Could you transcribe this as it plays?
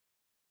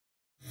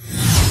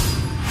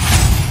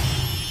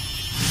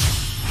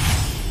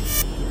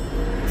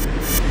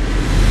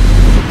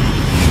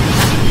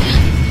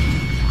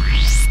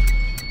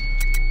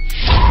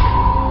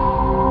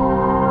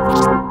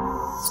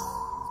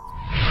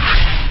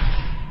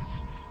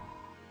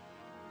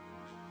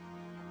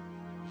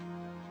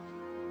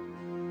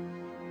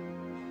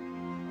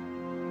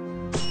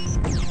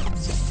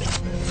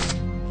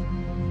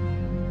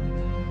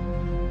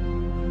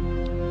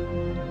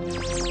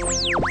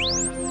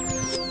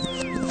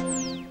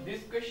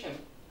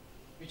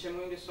which I'm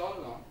going to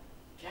solve now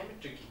can be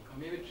tricky, or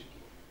maybe tricky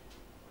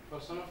for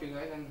some of you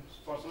guys, and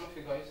for some of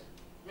you guys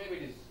maybe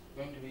it is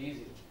going to be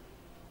easy.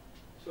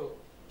 So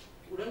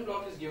wooden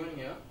block is given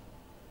here,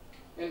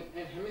 and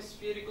a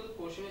hemispherical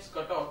portion is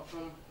cut out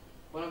from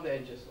one of the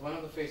edges, one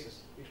of the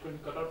faces. It could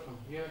be cut out from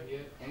here,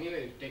 here, anywhere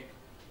you take.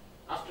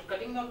 After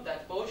cutting out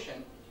that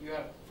portion, you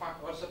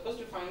are supposed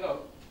to find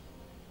out.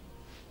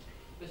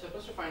 You're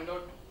supposed to find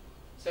out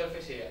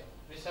surface area,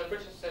 the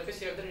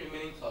surface area of the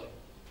remaining solid.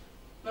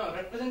 Now,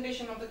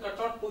 representation of the cut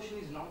out portion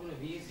is not going to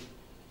be easy.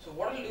 So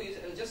what I'll do is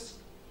I'll just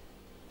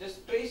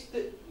trace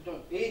the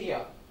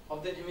area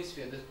of the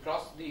hemisphere, the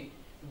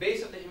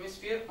base of the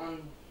hemisphere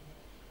on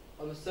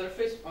the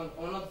surface on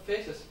one of the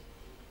faces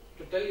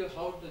to tell you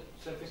how the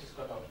surface is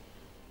cut out.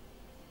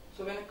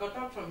 So when I cut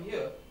out from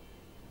here,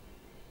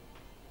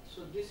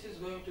 so this is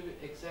going to be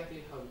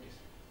exactly how it is.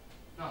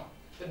 Now,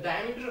 the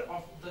diameter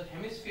of the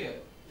hemisphere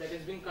that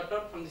is being cut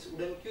out from this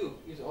wooden cube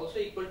is also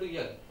equal to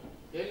L.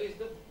 L is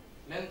the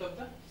length of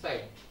the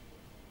side,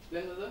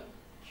 length of the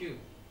cube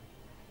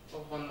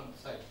of one of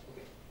the sides.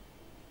 Okay.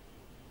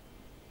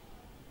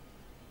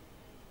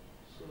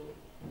 So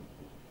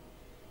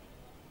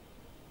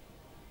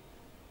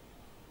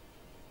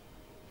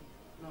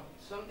now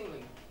something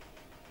like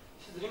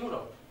this is removed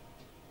out.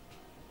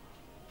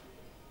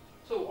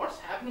 So what's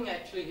happening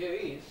actually here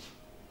is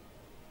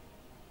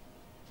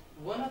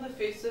one of the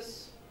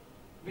faces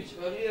which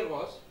earlier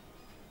was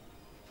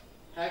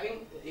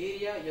having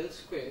area L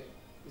square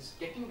is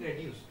getting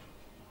reduced.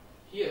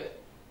 Here,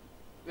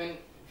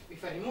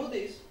 if I remove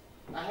this,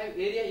 I have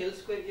area L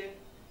square here.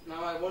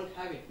 Now I won't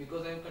have it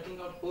because I am cutting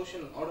out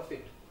portion out of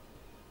it,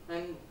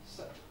 and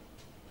so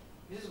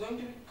this is going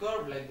to be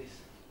curved like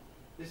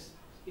this.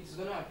 It's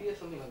going to appear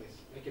something like this,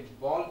 like a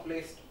ball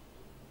placed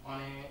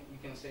on a, you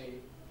can say,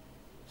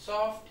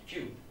 soft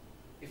cube.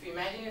 If you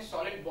imagine a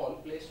solid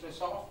ball placed on a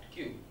soft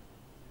cube,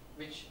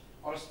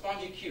 or a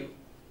spongy cube,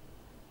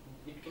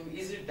 it can be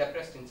easily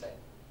depressed inside.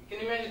 You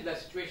can imagine that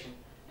situation.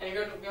 And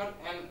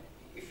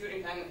if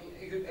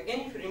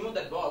you remove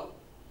that ball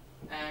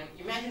and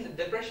imagine the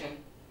depression,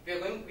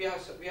 we are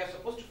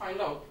supposed to find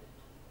out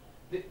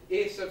the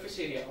surface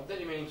area of the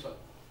remaining solid.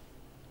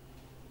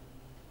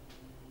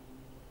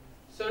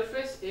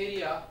 Surface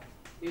area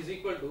is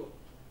equal to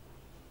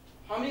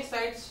how many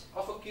sides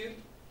of a cube?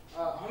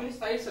 How many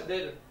sides are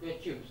there in a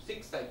cube?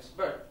 6 sides.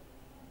 But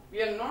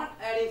we are not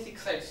adding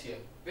 6 sides here.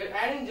 We are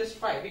adding just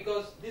 5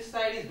 because this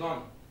side is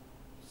gone.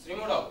 It's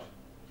removed out.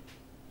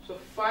 So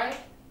 5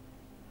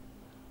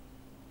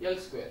 L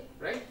square,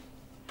 right?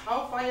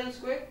 How 5 L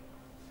square?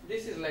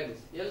 This is like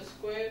this. L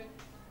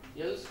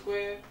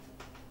square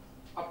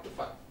up to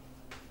 5.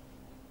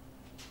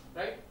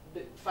 Right?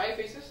 The 5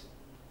 faces.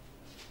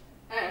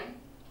 And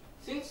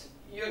since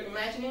you are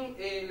imagining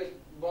a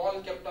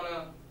ball kept on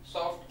a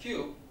soft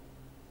cube,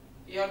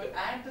 you have to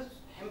add the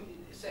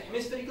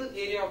hemispherical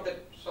area of that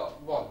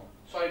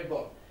solid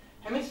ball.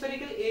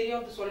 Hemispherical area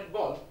of the solid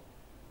ball,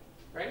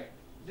 right?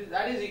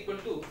 That is equal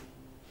to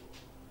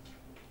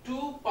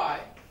 2 pi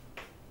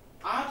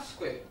r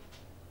square.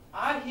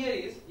 R here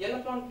is L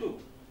upon 2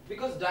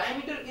 because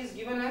diameter is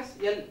given as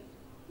L.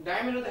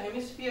 Diameter of the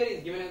hemisphere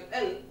is given as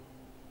L.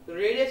 The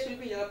radius will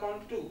be L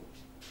upon 2.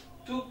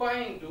 2 pi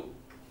into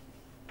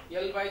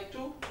L by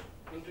 2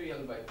 into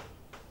L by 2.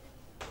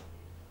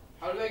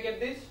 How do I get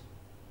this?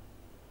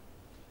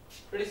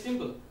 Pretty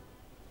simple.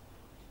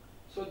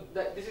 So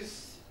this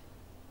is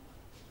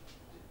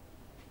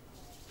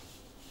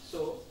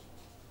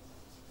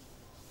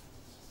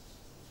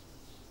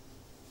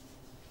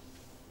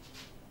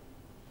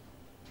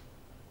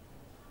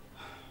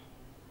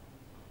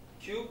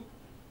cube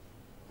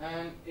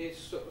and a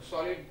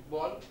solid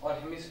ball or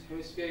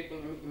hemisphere, you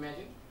can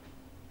imagine.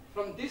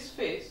 From this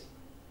face,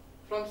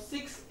 from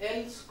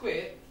 6L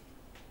square,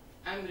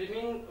 I am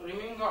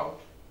removing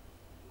out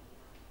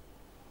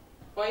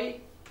pi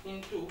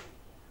into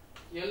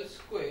L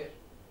square,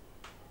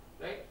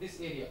 right, this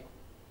area,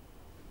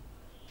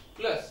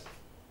 plus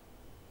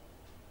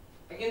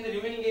again the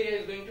remaining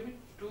area is going to be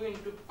 2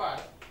 into pi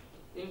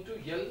into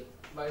L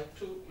by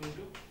 2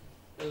 into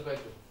L by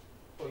 2.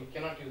 So you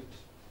cannot use this,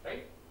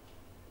 right?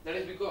 That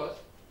is because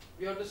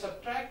we have to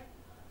subtract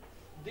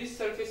this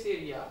surface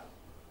area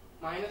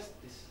minus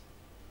this.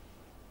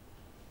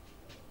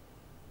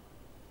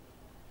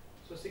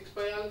 So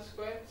 6L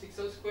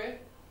square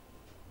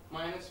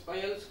minus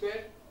pi L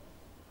square,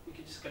 you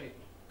can just cut it.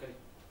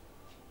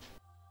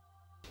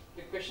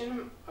 The question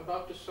I'm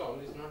about to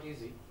solve is not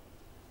easy.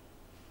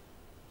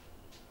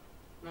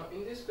 Now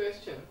in this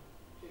question,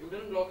 a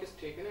wooden block is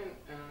taken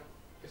and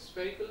a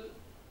spherical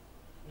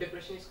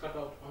depression is cut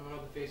out on one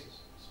of the faces.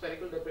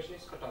 Spherical depression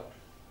is cut out.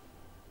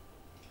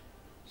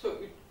 So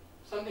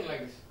something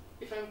like this.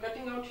 If I am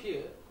cutting out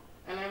here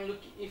and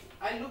if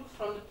I look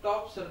from the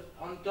top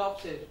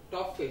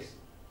face,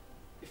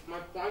 if my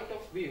point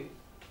of view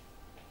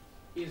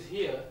is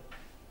here,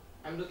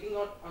 I am looking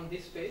out on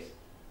this face,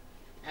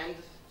 and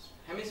the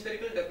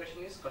hemispherical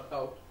depression is cut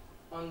out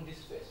on this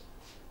face.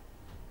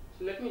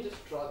 So let me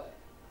just draw that.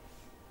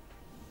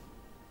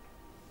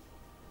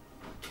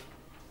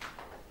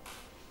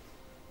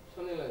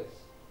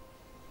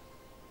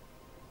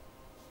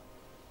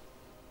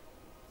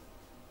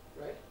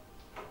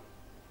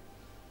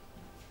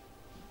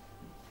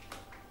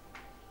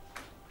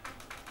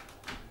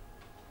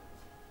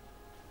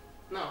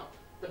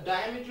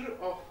 diameter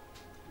of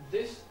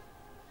this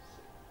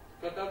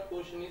cutout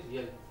portion is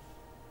L,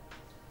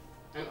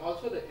 and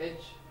also the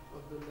edge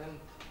of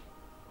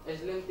the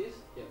edge length is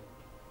L.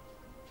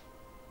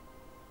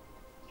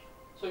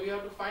 So we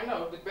have to find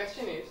out, the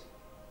question is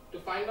to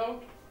find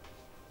out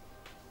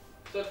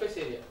surface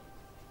area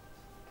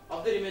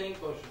of the remaining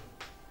portion.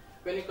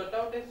 When you cut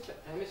out a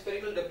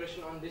hemispherical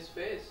depression on this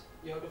face,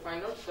 you have to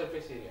find out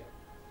surface area.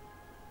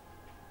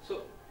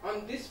 So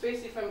on this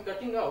face, if I am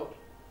cutting out,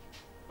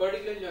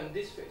 particularly on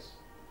this face,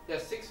 there are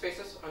 6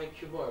 faces on a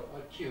cuboid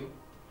or cube.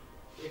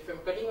 If I am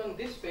cutting on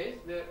this face,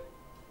 the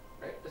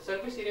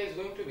surface area is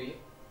going to be,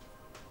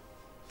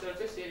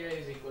 surface area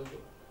is equal to,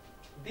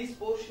 this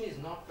portion is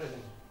not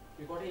present.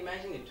 You got to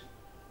imagine it.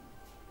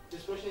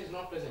 This portion is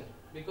not present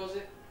because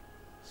a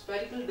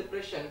spherical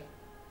depression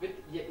with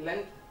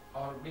length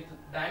or with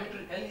diameter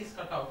L is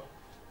cut out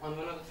on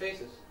one of the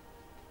faces.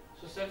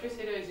 So surface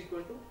area is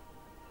equal to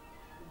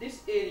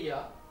this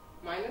area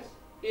minus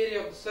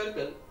area of the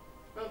circle.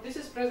 Now this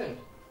is present.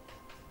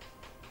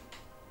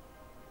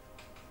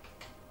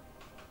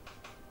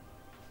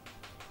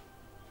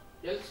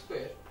 L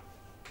square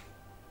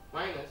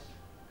minus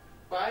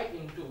pi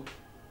into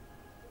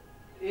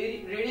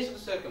radius of the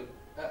circle.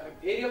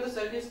 Area of the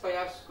circle is pi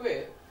r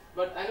square,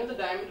 but I know the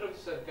diameter of the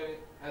circle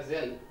as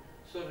L,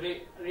 so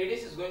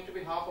radius is going to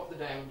be half of the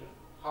diameter,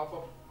 half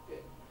of L.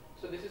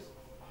 So this is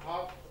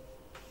half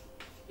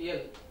L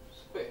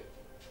square,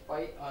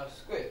 pi r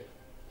square.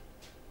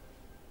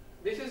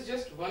 This is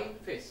just one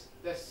face.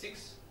 There are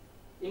 6.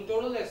 In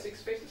total, there are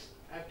 6 faces.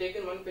 I have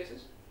taken 1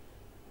 faces.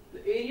 The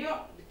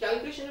area, the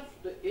calculation of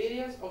the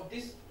areas of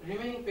these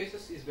remaining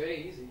faces is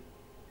very easy.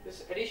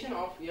 This addition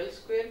of L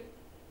square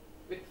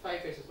with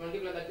 5 faces,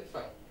 multiply that with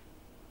 5.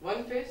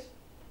 1 face,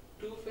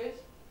 2 face,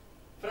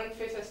 front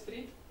face has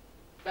 3,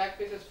 back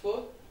face has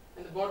 4,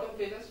 and the bottom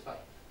face has 5.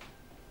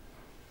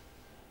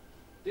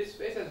 This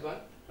face has 1,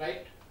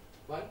 right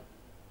 1,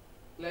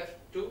 left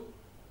 2,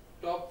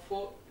 top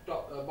 4,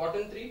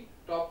 bottom 3,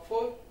 top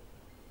 4,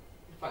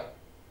 5.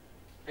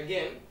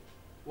 Again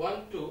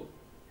 1, 2,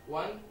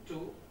 1,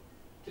 2,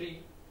 3,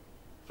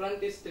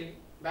 front is 3,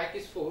 back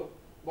is 4,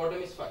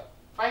 bottom is 5.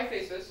 5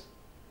 faces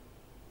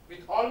with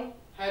all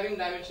having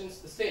dimensions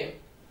the same.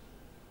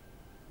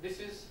 This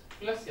is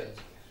plus L square,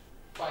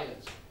 pi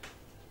L square.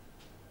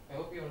 I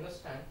hope you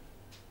understand.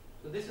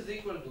 So this is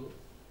equal to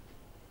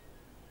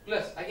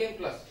plus, again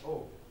plus.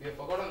 Oh, we have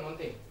forgotten one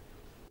thing.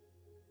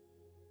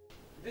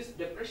 This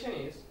depression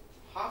is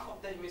half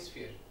of the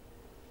hemisphere.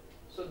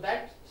 So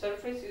that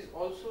surface is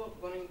also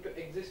going to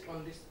exist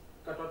on this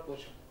cutout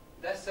portion.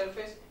 That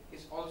surface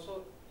is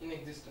also in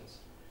existence.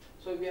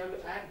 So we have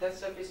to add that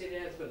surface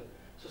area as well.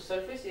 So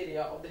surface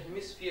area of the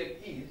hemisphere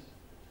is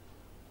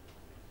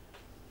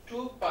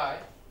 2 pi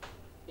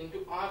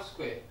into r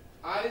square.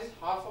 R is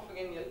half of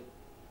again L.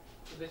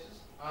 So this is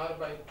r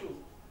by 2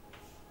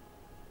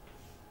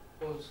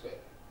 whole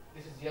square.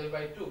 This is L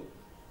by 2.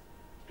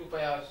 2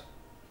 pi r square.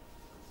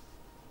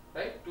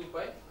 Right? 2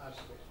 pi r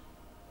square.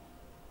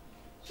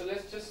 So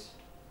let's just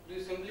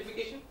do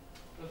simplification.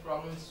 The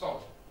problem is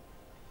solved.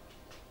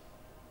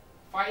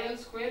 5L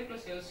square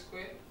plus L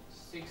square,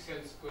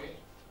 6L square.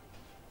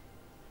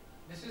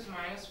 This is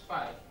minus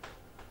pi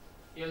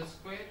L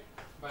square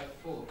by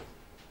 4.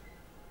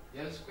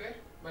 L square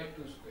by 2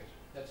 square.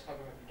 That's how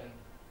we have done.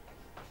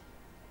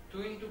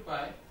 2 into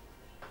pi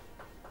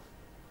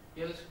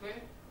L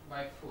square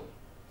by 4.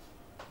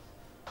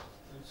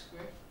 L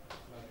square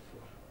by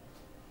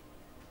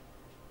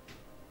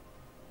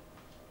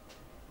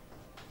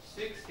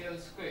 4. 6L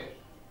square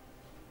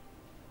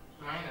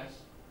minus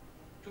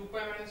 2 pi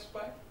minus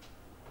pi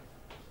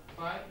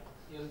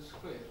L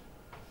square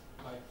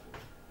by 4.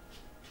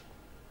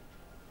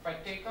 If I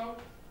take out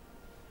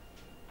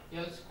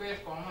L square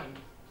common,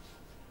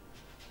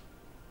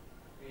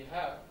 we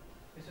have,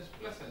 this is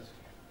plus L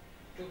square.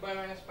 2 pi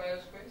minus pi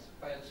L square is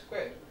pi L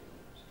square,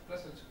 so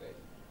plus L square.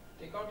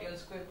 Take out L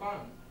square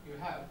common, you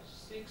have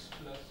 6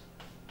 plus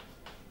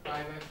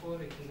pi by 4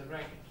 in the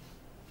bracket.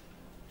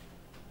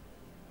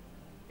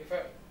 If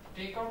I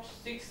take out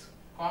 6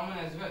 common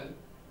as well,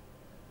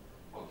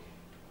 okay,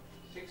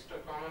 6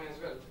 common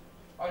as well,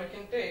 or you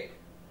can take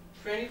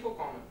 24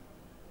 common.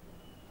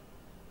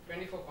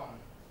 24 common.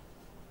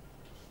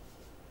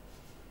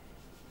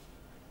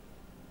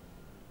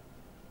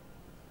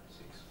 6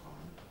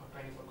 common or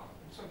 24 common.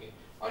 It's okay.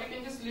 Or you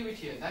can just leave it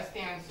here. That's the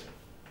answer.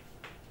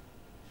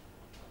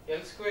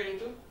 L square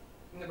into,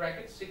 in the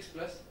bracket, 6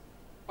 plus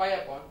pi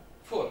upon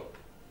 4.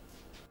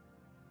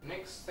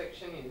 Next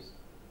section is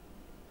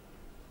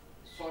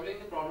solving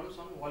the problems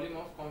on volume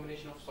of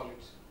combination of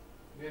solids.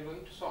 We are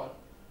going to solve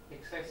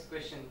exercise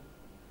question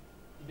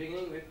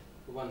beginning with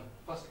 1.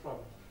 First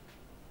problem.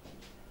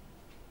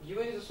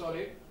 Given is a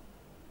solid,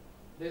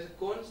 there is a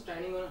cone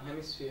standing on a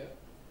hemisphere,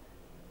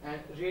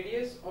 and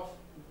radius of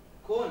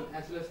cone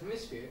as well as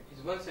hemisphere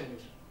is 1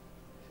 centimeter.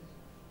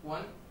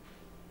 1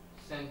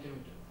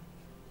 centimeter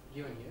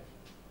given here,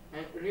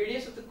 and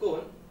radius of the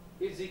cone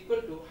is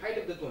equal to height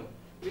of the cone,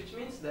 which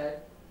means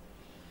that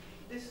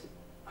this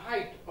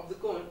height of the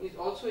cone is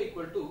also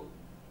equal to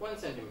 1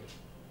 centimeter.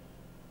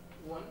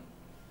 1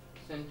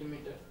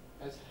 centimeter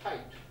as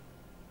height.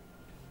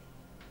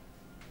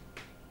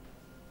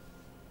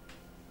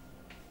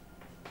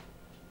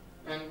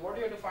 And what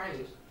you have to find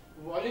is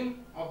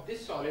volume of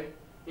this solid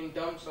in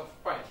terms of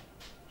pi.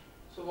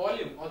 So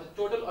volume, or the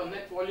total or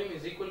net volume,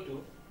 is equal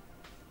to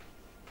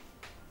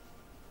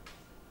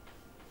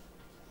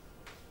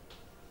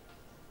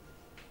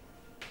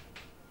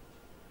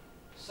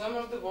sum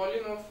of the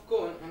volume of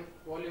cone and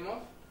volume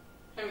of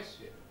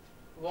hemisphere.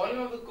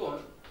 Volume of the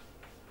cone,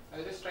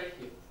 I'll just write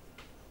here,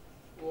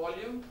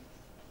 volume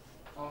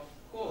of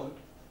cone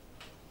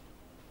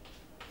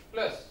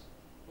plus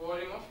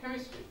volume of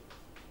hemisphere.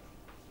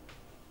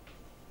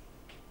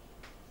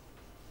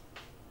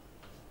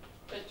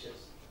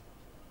 HS,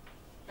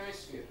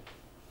 hemisphere.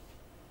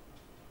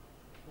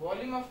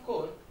 Volume of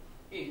cone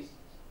is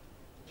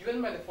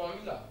given by the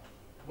formula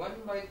 1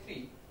 by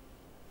 3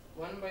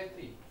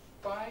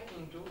 pi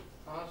into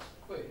r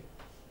square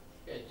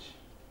h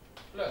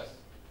plus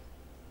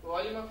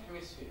volume of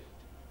hemisphere.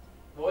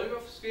 Volume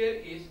of sphere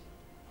is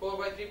 4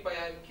 by 3 pi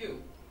r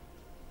cube.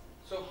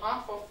 So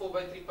half of 4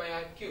 by 3 pi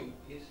r cube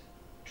is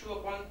 2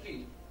 upon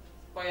 3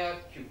 pi r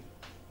cube.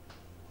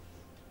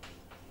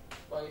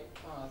 Pi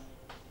r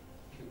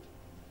cube.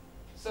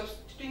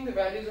 Substituting the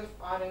values of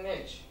r and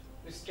h,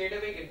 we straight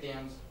away get the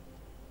answer.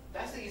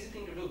 That's the easy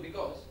thing to do,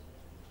 because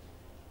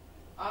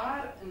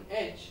r and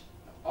h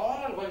all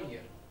are 1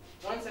 here,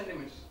 1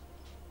 centimeter.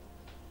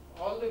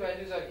 All the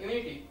values are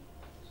unity,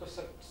 so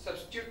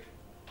substitute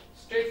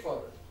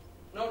straightforward.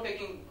 No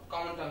taking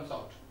common terms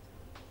out.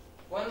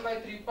 1 by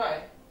 3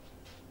 pi,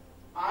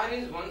 r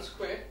is 1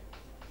 square,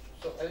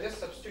 so I'll just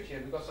substitute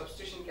here because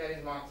substitution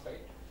carries marks, right?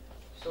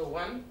 So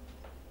 1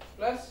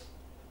 plus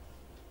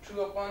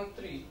 2 upon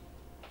 3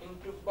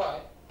 into pi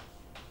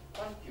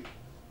 1 cube.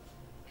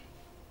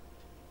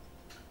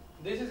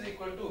 This is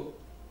equal to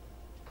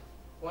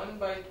 1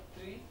 by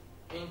 3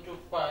 into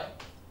pi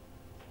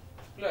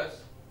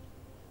plus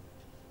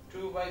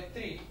 2 by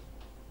 3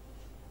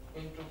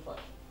 into 5.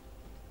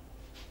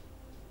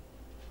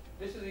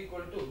 This is equal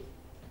to,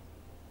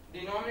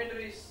 denominator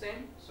is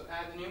same, so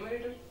add the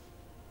numerator.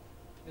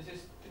 This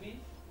is 3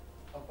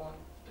 upon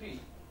 3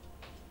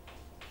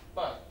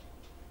 pi,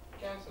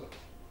 cancel.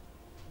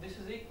 This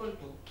is equal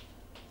to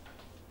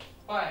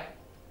pi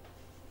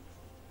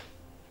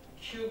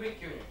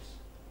cubic units,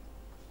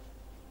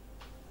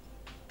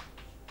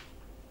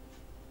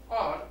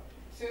 or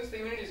since the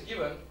unit is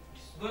given,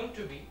 it's going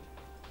to be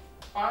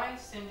pi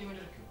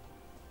centimeter cube.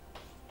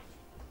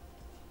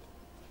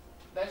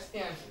 That's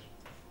the answer.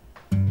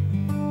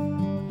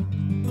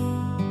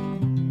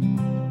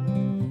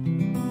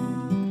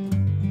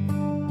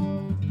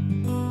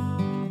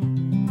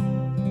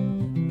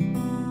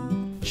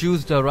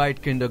 Choose the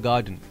right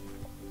kindergarten,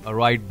 a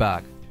right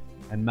bag,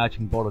 and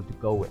matching bottle to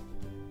go with.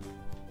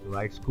 The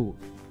right school,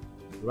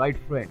 the right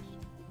friends.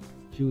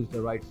 Choose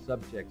the right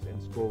subjects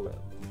and score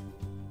well.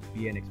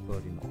 Be an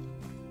expert in all.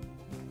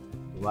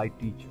 The right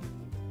teacher,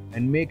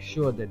 and make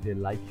sure that they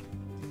like you.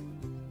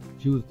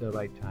 Choose the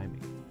right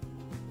timing,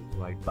 the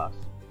right bus,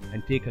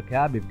 and take a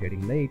cab if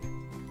getting late.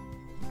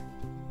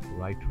 The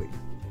right train,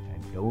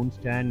 and don't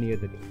stand near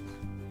the gates.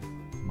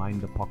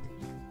 Mind the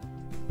pockets.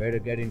 Better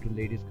get into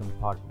ladies'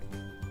 compartment.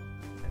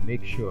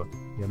 Make sure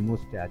your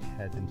mustache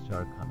hasn't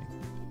started coming.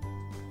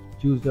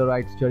 Choose the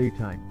right study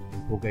time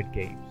and forget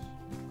games.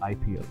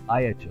 IPL,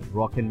 IHL,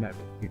 rock and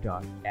metal,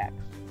 guitar, axe.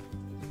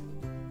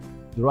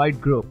 The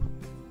right group,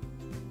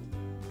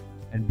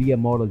 and be a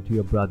model to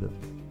your brother.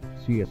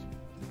 Seriously.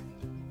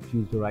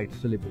 Choose the right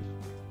syllabus,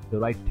 the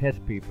right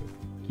test paper.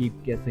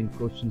 Keep guessing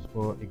questions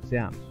for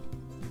exams.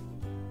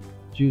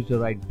 Choose the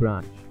right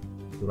branch,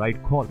 the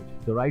right college,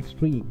 the right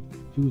stream.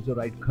 Choose the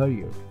right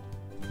career.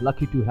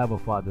 Lucky to have a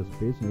father's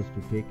business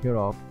to take care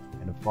of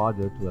and a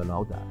father to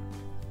allow that.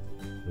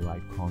 The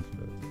right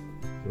counselor,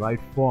 the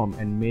right form,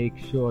 and make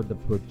sure the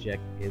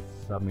project is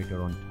submitted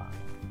on time.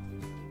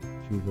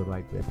 Choose the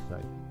right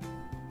website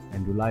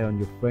and rely on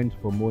your friends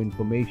for more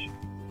information.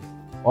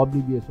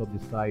 Oblivious of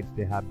the sites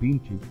they have been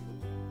to,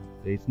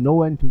 there is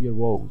no end to your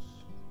woes.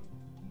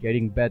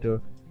 Getting better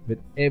with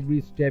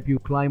every step you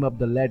climb up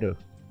the ladder.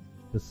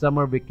 The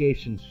summer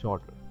vacation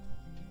shorter,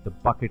 the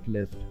bucket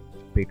list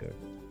bigger.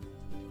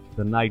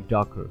 The night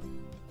darker,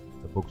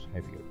 the books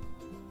heavier.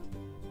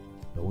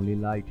 The only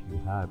light you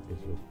have is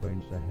your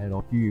friends ahead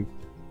of you.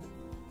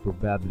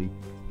 Probably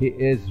he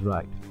is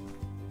right.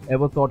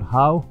 Ever thought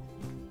how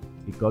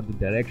he got the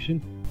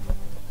direction?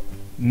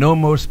 No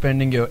more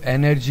spending your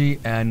energy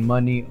and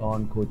money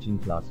on coaching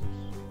classes.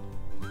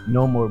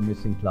 No more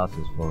missing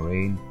classes for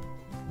rain,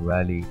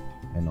 rally,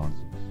 and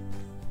nonsense.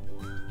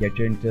 Get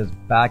your interest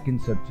back in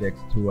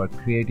subjects through our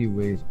creative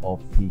ways of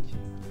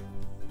teaching.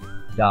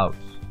 Doubts,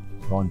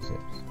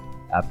 concepts,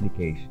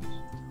 applications,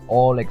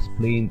 all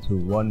explained through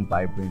one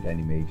vibrant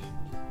animation.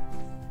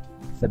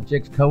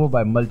 Subjects covered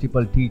by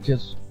multiple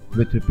teachers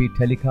with repeat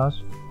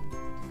telecasts.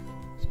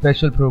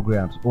 Special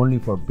programs only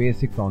for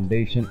basic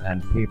foundation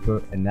and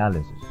paper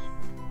analysis.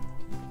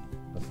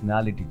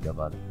 Personality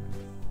development,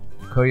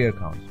 career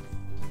counseling,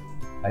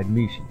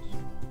 admissions,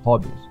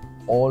 hobbies,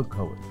 all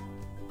covered.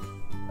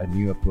 A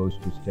new approach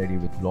to study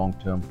with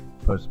long-term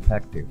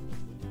perspective.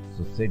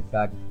 So sit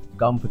back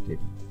comfortably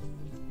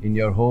in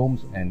your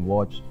homes and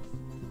watch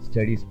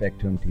Study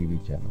Spectrum TV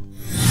channel.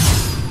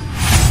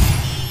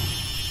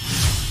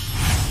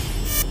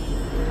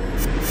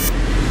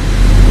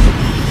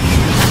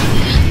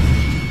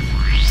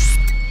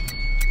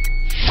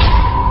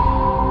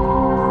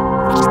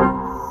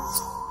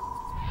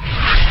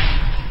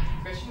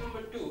 Question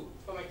number 2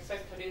 from exercise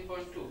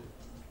 13.2,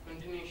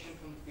 continuation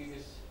from the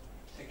previous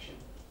section.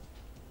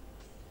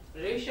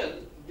 Racial,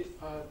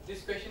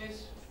 this question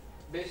is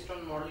based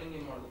on modeling a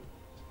model.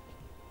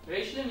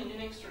 Racial and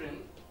engineering student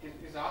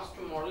is asked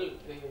to model a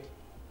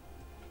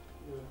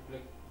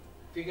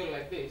figure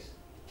like this.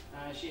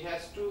 She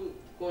has two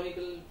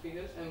conical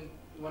figures and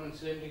one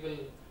cylindrical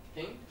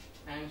thing,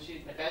 and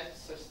she attaches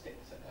such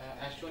things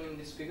as shown in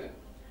this figure.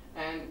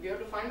 And we have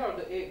to find out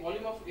the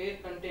volume of air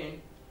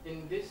contained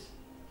in this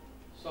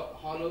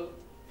hollow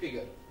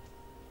figure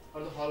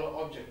or the hollow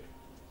object.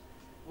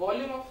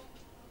 Volume of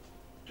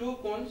two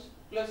cones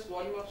plus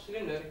volume of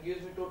cylinder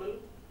gives me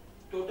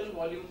total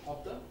volume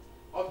of the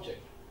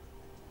object,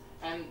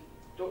 and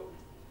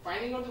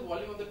finding out the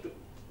volume of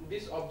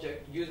this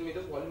object gives me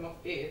the volume of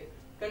air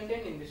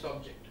contained in this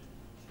object.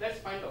 Let's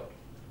find out.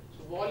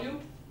 So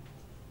volume,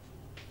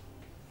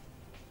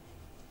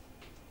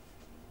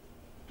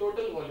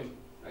 total volume,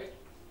 right?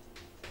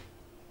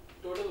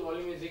 Total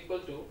volume is equal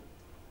to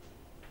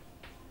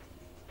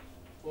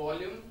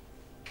volume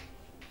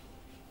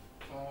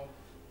of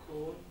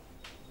cone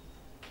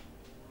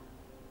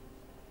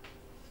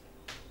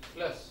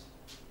plus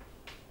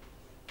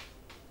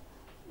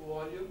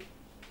volume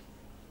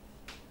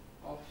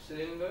of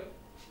cylinder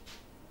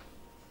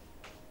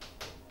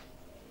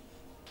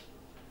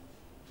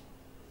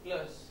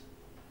plus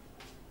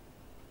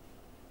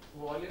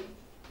volume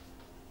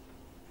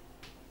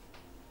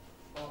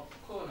of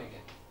cone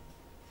again.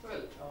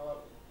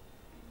 Well,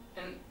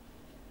 and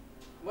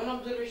one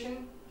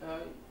observation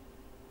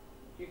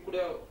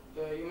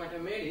you might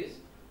have made is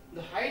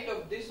the height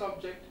of this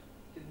object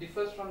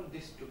differs from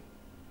this two.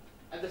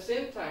 At the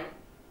same time,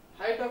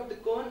 height of the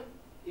cone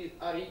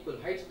are equal.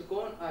 Heights of the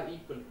cone are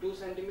equal, 2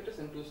 centimeters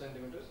and 2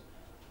 centimeters.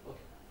 Okay,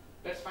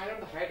 let's find out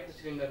the height of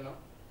the cylinder now.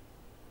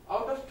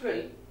 Out of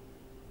 12,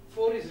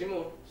 4 is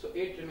removed, so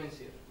 8 remains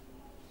here.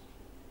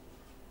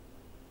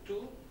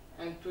 2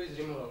 and 2 is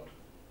removed out,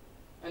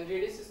 and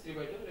radius is 3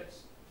 by 2.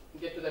 Let's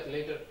get to that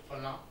later. For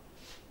now,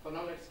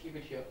 let's keep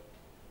it here.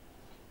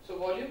 So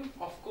volume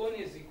of cone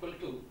is equal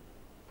to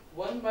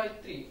 1 by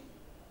 3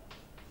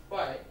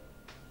 pi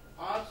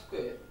r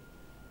square.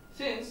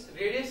 Since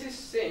radius is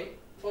same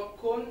for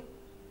cone,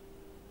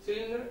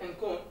 cylinder and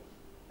cone,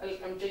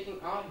 I'm taking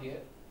r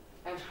here,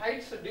 and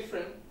heights are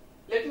different.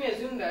 Let me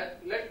assume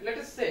that, let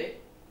us say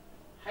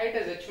height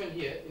as h1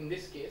 here in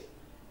this case,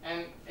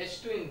 and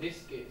h2 in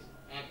this case,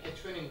 and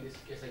h1 in this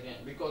case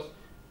again, because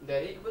they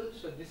are equal,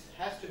 so this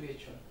has to be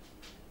h1.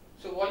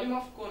 So volume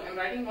of cone, I'm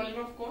writing volume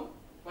of cone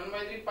 1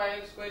 by 3 pi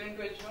l square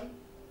into h1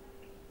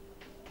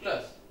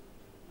 plus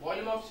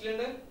volume of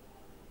cylinder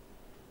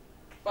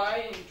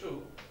pi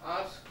into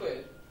r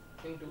square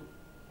into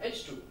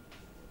h2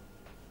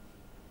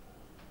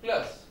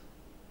 plus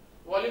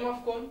volume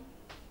of cone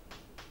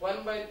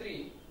 1 by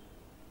 3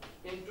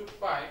 into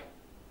pi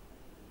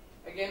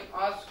again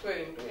r square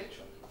into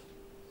h1.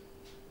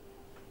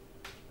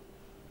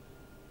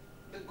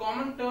 The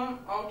common term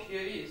out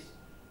here is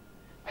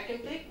I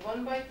can take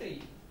 1 by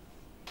 3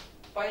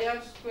 pi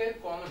r square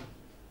common,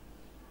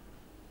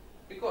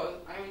 because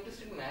I am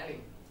interested in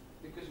adding,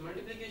 because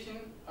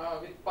multiplication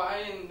with pi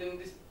and then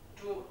these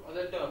two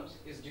other terms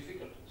is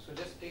difficult. So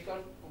just take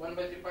out 1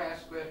 by 3 pi r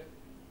square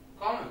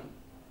common,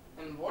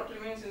 and what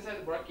remains inside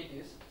the bracket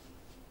is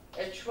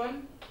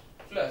h1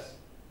 plus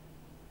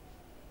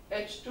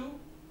h2.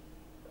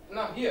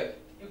 Now here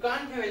you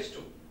can't have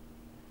h2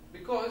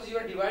 because you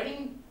are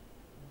dividing,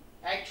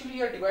 actually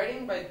you are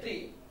dividing by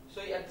 3, so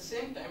at the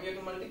same time you have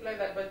to multiply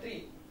that by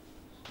 3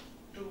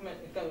 to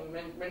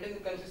maintain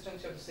the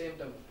consistency of the same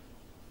term.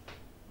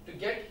 To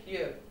get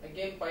here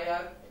again pi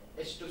r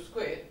h2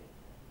 square,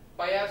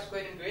 pi r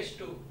square into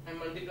h2, I am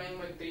multiplying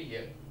by 3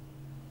 here,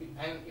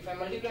 and if I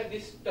multiply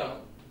this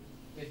term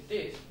with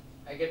this,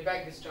 I get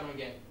back this term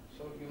again,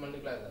 so you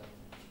multiply that.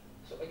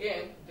 So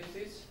again this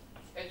is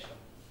h1.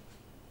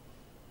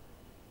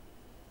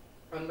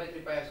 1 by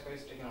 3 pi r square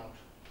is taken out.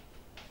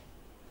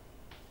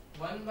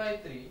 1 by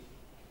 3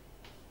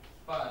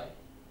 pi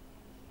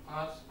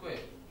r square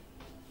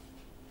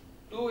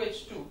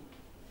 2h2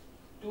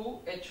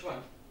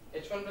 2h1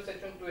 h1 plus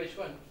h1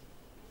 2h1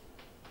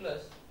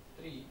 plus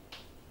 3h2.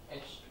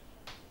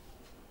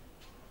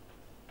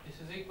 This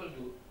is equal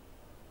to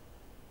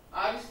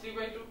r is 3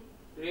 by 2,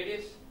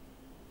 radius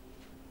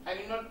I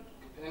will not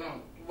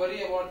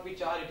worry about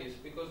which r it is,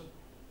 because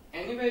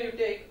anywhere you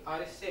take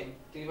r is same,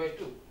 3 by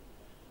 2.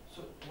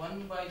 So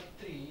 1 by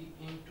 3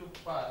 into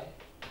pi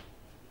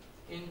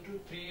into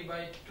 3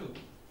 by 2,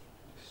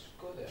 let's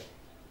go there,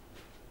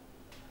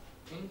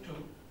 into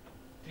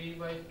 3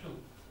 by 2,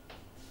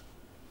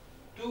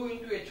 2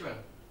 into h1,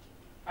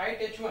 height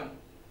h1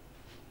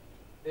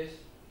 is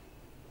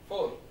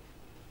 4.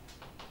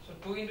 So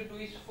 2 into 2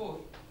 is 4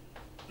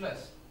 plus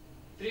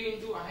 3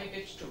 into height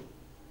h2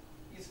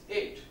 is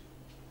 8.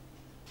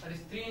 That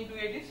is 3 into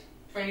 8 is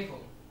 24.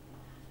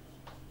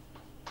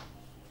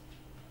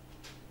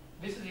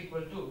 This is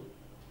equal to,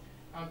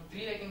 now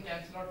 3 I can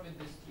cancel out with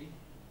this 3.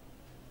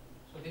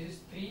 So this is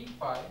 3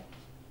 pi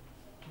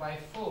by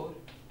 4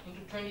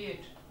 into 28.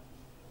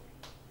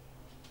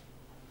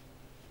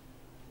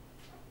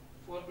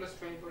 4 plus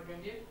 24,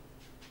 28.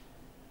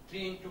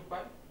 3 into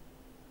pi,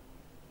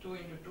 2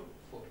 into 2,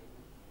 4.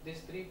 This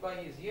 3 pi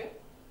is here,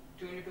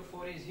 2 into 2,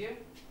 4 is here,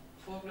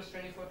 4 plus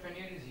 24,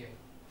 28 is here.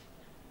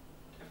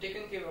 I have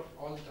taken care of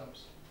all the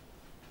terms.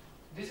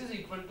 This is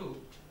equal to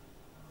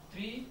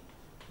 3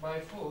 by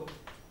 4.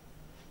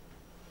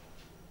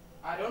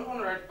 I don't want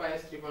to write pi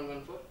as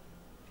 3.14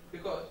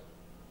 because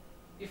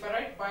if I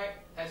write pi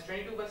as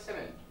 22 by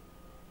 7,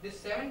 this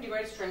 7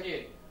 divides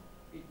 28.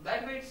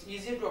 That way it's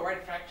easier to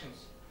avoid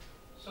fractions.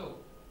 So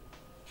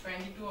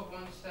 22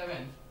 upon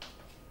 7,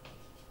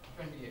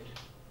 28.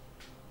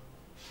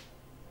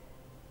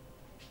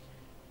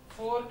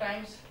 4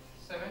 times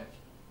 7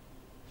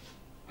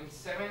 and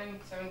 7 and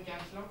 7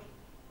 cancel out.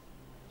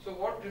 So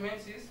what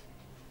remains is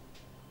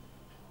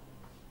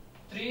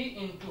 3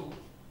 into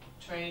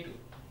 22,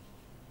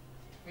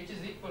 which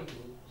is equal to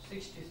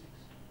 66.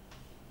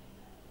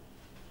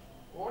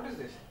 What is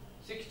this?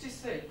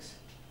 66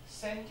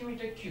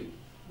 centimeter cube.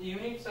 The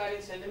units are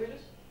in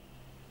centimeters.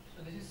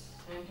 So this is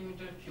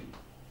centimeter cube.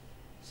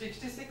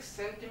 66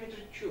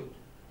 centimeter cube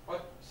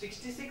or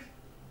 66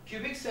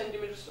 cubic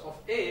centimeters of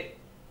air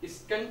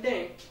is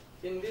contained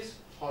in this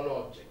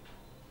hollow object.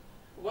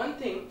 One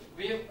thing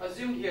we have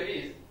assumed here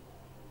is,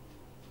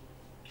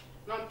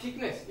 now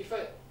thickness, if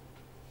I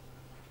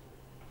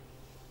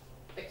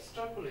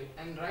extrapolate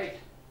and write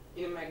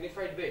in a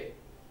magnified way,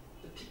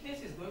 the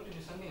thickness is going to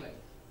be something like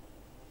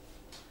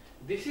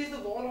this. This is the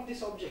wall of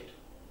this object.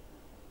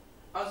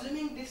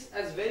 Assuming this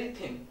as very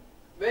thin,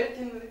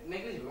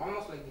 negligible,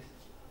 almost like this.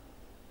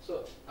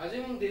 So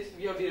assuming this,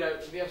 we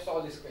have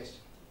solved this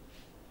question.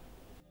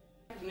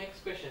 The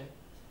next question,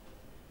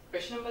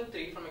 question number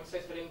 3 from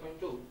exercise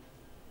 13.2.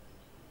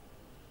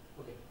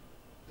 Okay,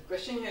 the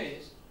question here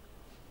is,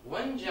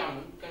 one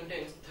jamun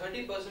contains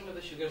 30% of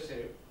the sugar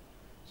syrup.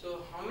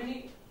 So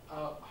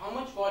how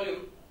much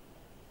volume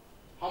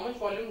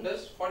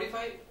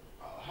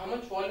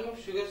of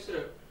sugar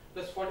syrup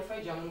does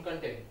 45 jamun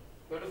contain?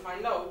 We have to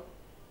find out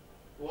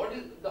what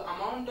is the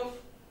amount of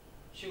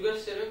sugar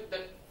syrup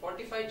that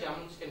 45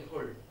 jamuns can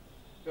hold.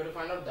 We have to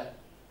find out that.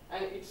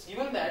 And it's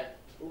given that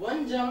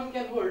one jamun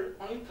can hold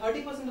only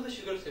 30% of the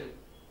sugar syrup.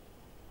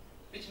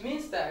 Which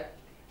means that,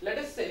 let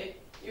us say,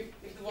 if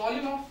the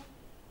volume of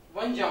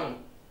one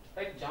jamun,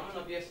 right, jamun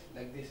appears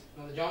like this.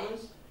 Now the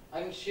jamuns are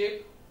in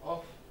shape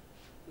of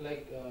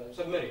like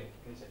submarine,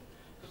 you can say.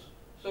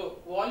 So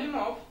volume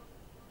of,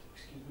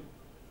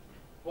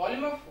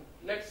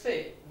 let's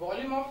say,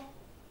 volume of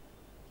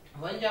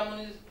one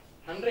jamun is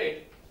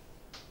 100,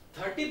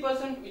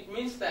 30%, which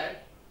means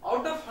that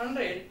out of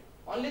 100,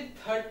 only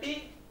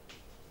 30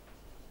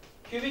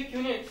 cubic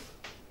units.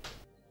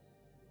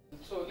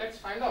 So let's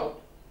find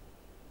out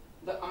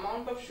the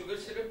amount of sugar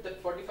syrup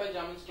that 45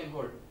 jamuns can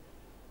hold.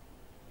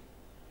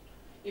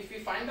 If we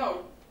find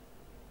out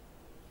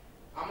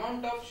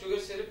amount of sugar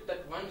syrup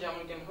that one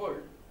jamun can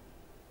hold,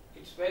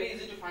 it's very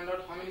easy to find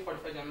out how many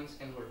 45 jamuns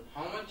can hold.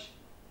 How much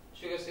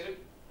sugar syrup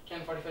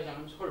can 45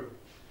 jamuns hold?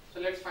 So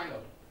let's find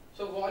out.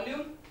 So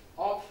volume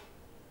of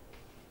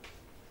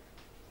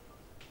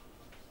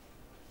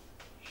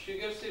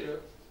sugar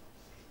syrup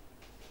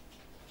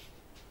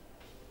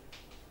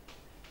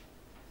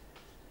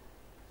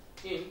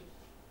in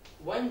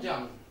one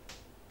jamun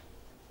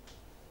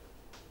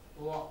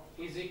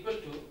is equal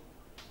to,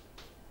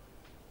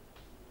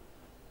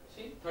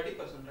 see,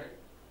 30%, right?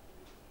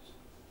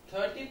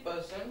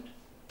 30%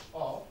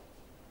 of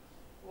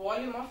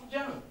volume of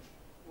jamun.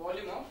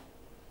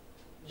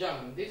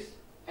 This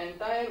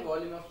entire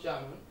volume of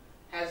jamun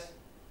has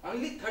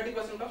only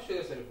 30% of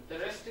sugar syrup. The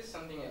rest is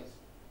something else.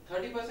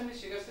 30% is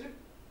sugar syrup.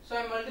 So I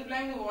am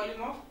multiplying the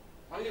volume of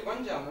only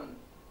one jamun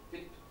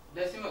with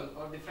decimal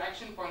or the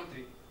fraction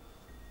 0.3.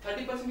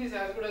 30% is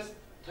as good as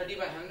 30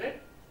 by 100.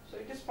 So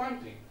it is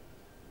 0.3.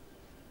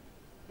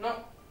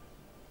 Now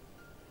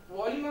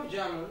volume of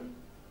jamun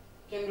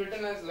can be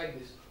written as like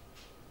this.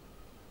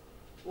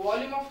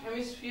 Volume of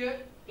hemisphere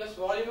plus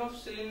volume of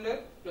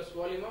cylinder plus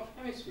volume of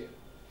hemisphere.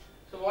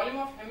 So volume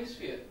of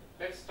hemisphere,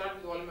 let's start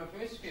with volume of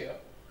hemisphere.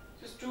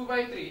 This is 2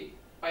 by 3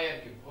 pi r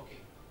cube. Okay.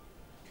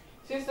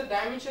 Since the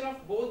dimension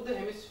of both the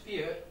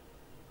hemispheres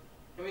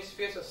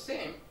are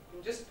same,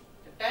 you just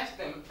attach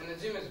them and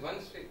assume as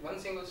one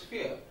single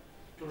sphere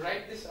to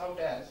write this out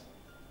as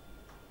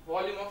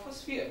volume of a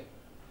sphere,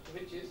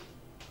 which is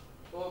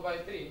 4 by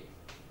 3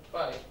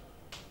 pi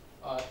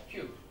r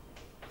cube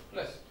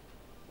plus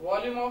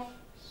volume of,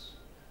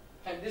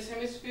 and this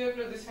hemisphere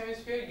plus this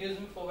hemisphere gives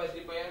me 4 by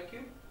 3 pi r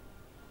cube,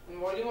 and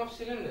volume of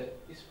cylinder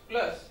is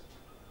plus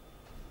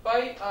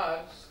pi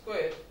r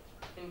square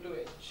into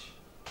h.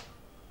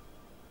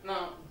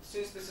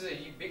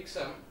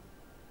 sum.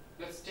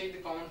 Let's take the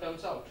common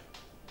terms out.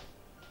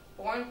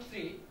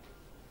 0.3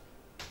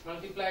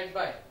 multiplied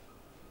by,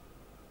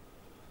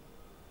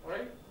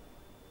 alright,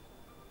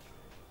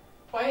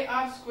 pi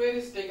r square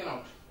is taken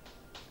out.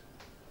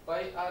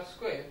 Pi r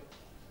square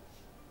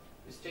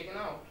is taken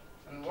out,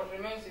 and what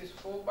remains is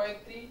 4 by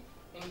 3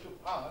 into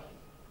r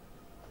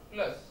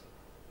plus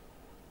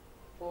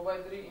 4 by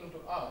 3 into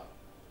r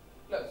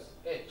plus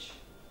h.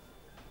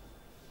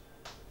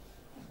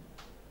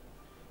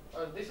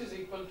 This is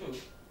equal to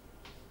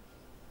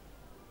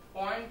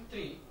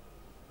 0.3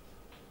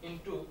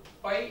 into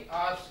pi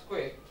r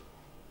square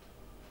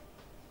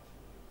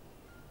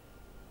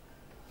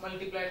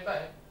multiplied by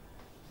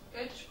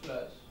h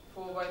plus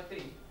 4 by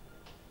 3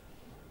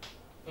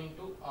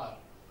 into r.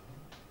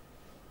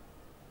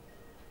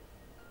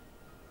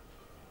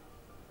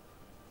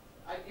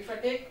 If I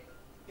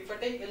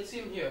take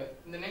LCM here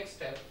in the next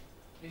step,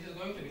 this is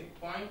going to be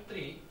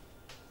 0.3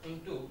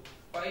 into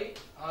pi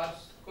r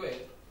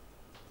square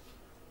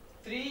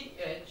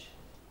 3h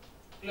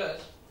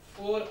plus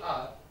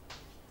 4r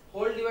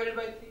whole divided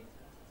by 3,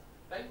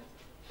 right?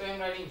 So I am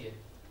writing here.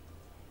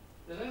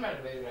 Doesn't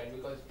matter where you write,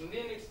 because in the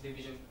end it's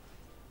division.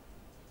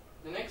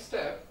 The next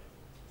step,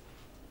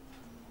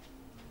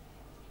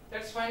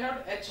 let's find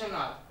out h and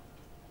r.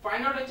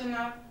 Find out h and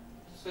r.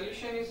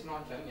 Solution is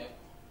not done yet,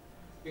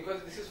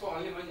 because this is for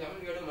only one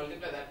German. We have to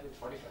multiply that with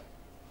 45.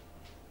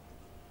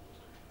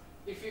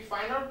 If we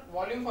find out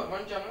volume for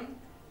one German,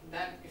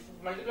 then if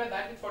you multiply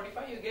that with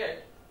 45, you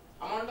get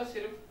amount of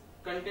syrup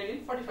contained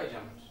in 45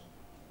 Germans.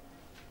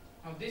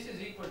 Now this is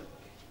equal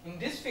to, in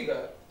this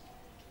figure,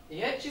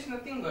 h is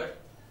nothing but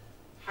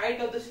height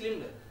of the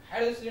cylinder.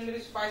 Height of the cylinder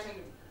is 5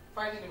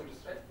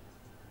 centimeters, right?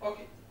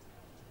 Okay.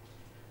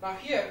 Now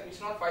here it's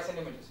not 5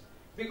 centimeters,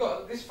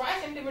 because this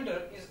 5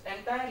 centimeter is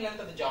entire length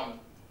of the German.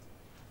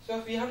 So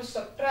if we have to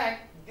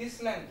subtract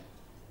this length,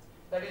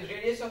 that is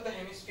radius of the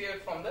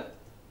hemisphere, from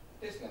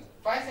this length,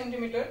 5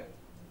 centimeter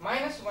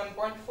minus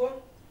 1.4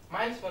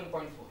 minus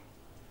 1.4.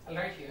 I'll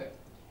write here.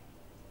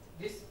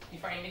 This,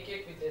 if I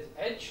indicate with this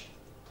h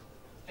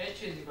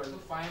is equal to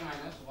 5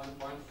 minus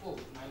 1.4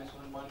 minus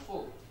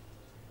 1.4.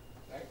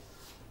 Right?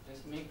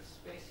 Just make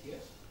space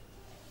here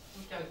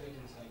and calculate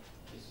inside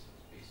this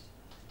space.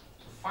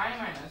 So 5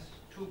 minus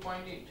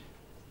 2.8.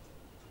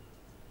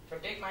 If I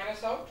take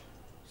minus out,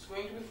 it's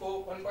going to be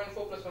 1.4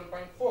 plus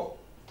 1.4,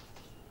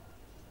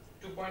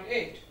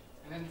 2.8,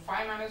 and then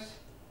 5 minus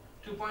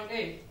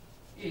 2.8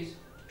 is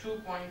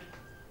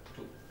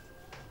 2.2.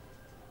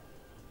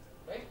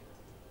 Right?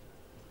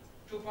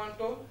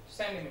 2.2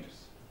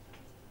 centimeters.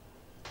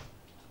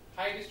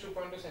 Height is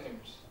 2.2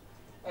 centimeters.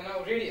 And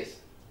now radius.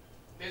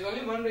 There is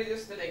only one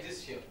radius that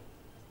exists here,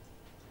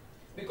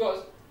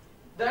 because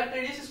that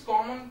radius is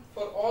common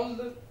for all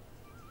the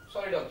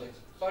solid objects.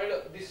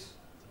 This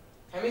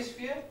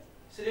hemisphere,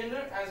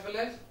 cylinder, as well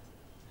as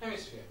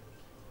hemisphere.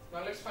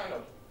 Now let's find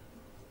out.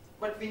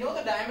 But we know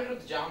the diameter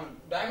of the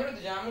German. Diameter of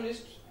the German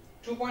is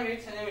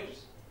 2.8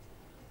 centimeters.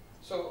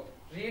 So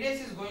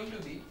radius is going to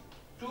be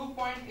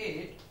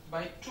 2.8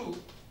 by 2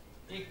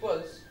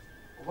 equals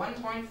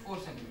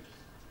 1.4 centimeters.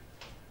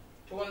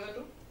 2 1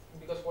 2,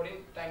 because 14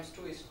 times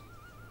 2 is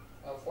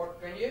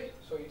 28,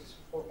 so it is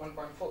 1.4.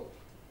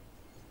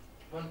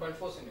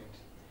 1.4 centimeters.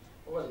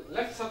 Well,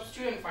 let's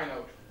substitute and find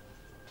out.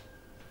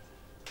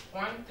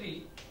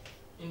 0.3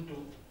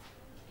 into,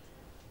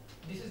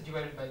 this is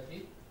divided by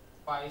 3,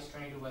 pi is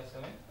 22 by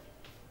 7,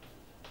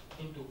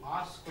 into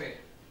r square.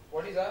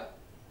 What is r?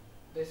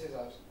 This is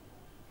r.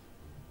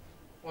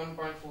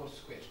 1.4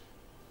 square.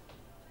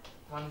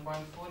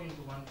 1.4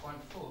 into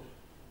 1.4.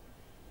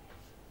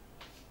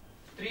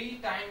 3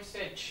 times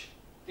h.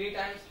 3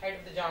 times height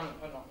of the German.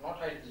 No, not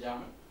height of the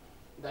German.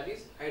 That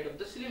is height of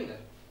the cylinder.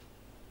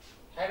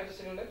 Height of the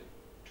cylinder,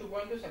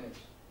 2.2 centimeters.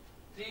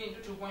 3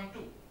 into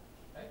 2.2.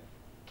 Right?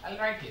 I'll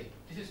write here.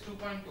 This is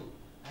 2.2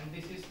 and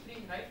this is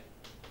 3, right?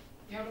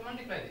 You have to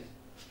multiply this.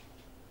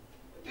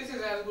 This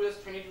is as good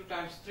as 22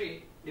 times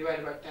 3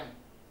 divided by 10.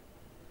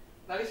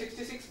 That is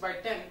 66 by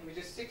 10, which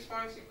is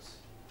 6.6.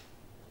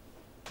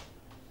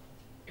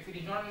 If you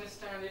did not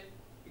understand it,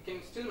 you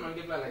can still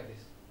multiply like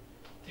this.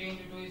 3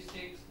 into 2 is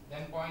 6,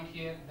 then point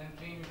here, then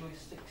 3 into 2 is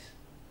 6.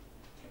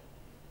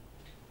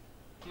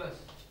 Plus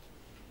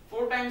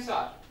 4 times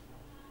r.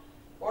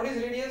 What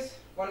is radius?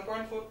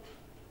 1.4.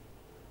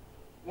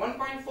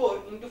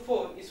 1.4 into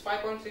 4 is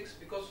 5.6,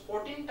 because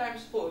 14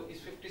 times 4 is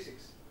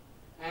 56.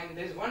 And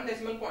there is one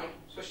decimal point,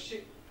 so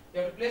you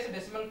have to place a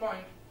decimal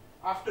point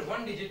after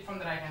one digit from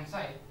the right hand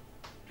side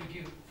to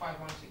give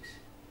 5.6.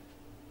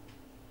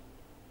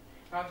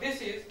 Now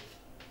this is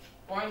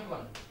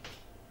 0.1.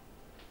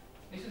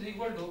 This is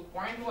equal to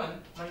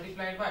 0.1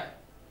 multiplied by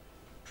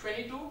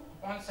 22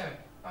 upon 7.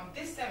 Now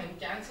this 7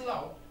 cancel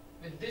out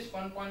with this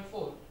 1.4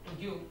 to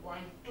give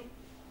 0.2,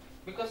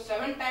 because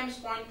 7 times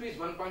 0.2 is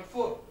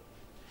 1.4.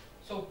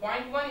 So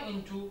 0.1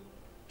 into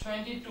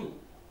 22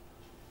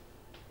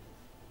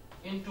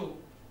 into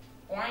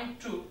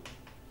 0.2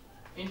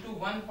 into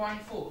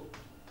 1.4.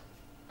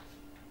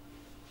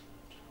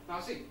 Now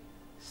see,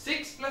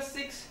 6 plus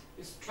 6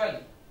 is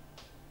 12.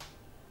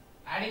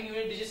 adding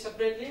unit digits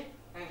separately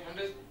and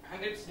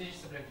hundreds digits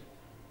separately.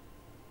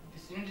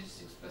 This unit is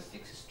 6 plus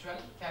 6 is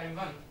 12, carry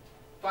 1.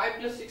 5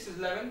 plus 6 is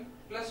 11,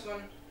 plus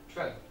 1,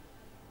 12.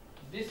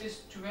 This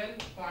is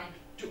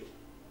 12.2.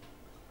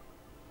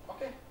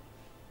 Okay.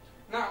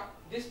 Now,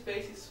 this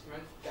space is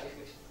meant for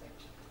calculations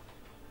actually.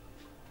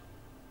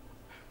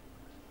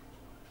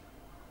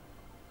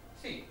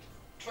 See,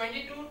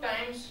 22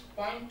 times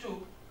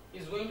 0.2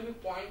 is going to be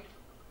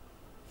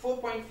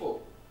 4.4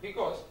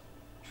 because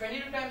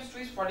 22 times 2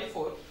 is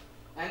 44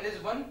 and there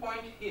is 1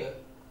 point here.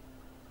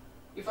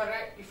 If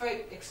I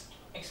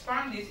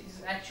expand this,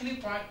 is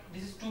actually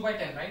this is 2 by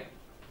 10, right?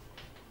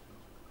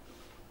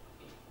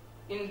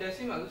 In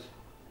decimals,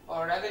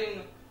 or rather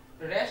in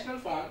rational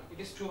form, it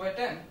is 2 by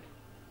 10,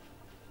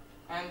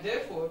 and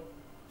therefore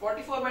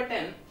 44 by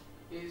 10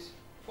 is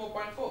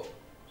 4.4.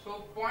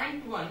 So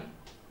 0.1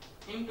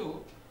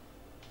 into,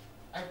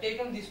 I've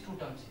taken these two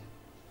terms here.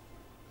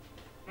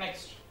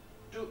 Next,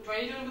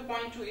 22 into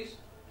 0.2 is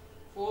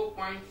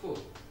 4.4.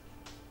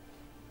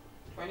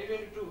 22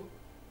 into 2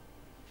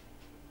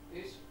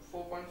 is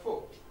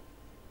 4.4.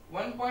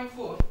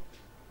 1.4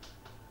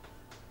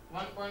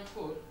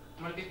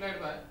 multiplied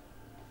by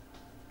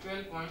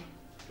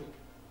 12.2.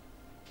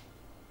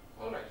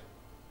 Alright.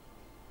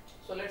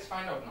 So let's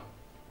find out now.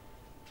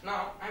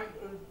 Now I am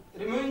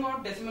removing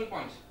out decimal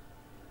points.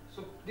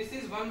 So this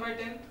is 1 by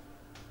 10,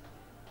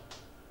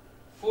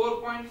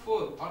 4.4,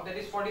 or that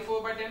is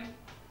 44 by 10.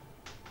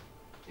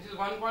 This is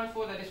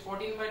 1.4, that is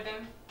 14 by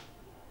 10.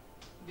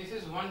 This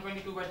is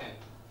 122 by 10.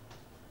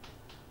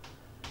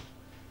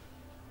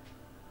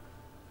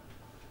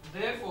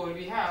 Therefore,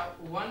 we have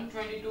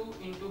 122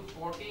 into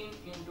 14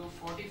 into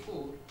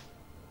 44.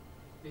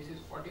 This is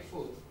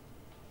 44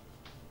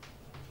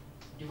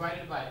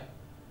 divided by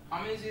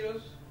how many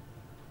zeros?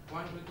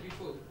 1, 2, 3,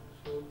 4.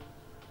 So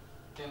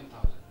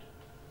 10,000.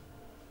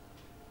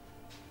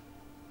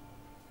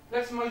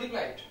 Let's multiply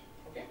it.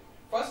 Okay.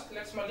 First,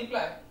 let's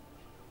multiply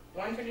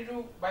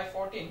 122 by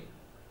 14,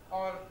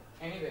 or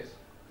anyways,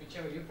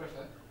 whichever you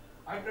prefer.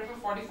 I prefer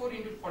 44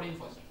 into 14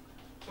 first.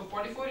 So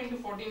 44 into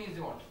 14 is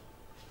what?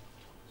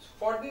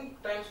 14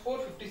 times 4,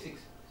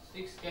 56.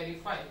 6 carry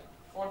 5.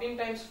 14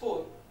 times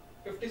 4,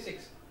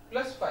 56.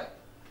 Plus 5,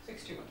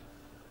 61.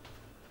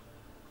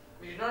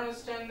 We did not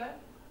understand that.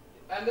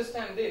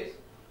 Understand this,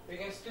 we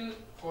can still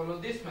follow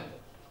this method.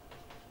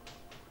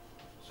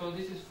 So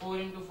this is 4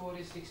 into 4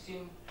 is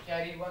 16,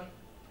 carry 1.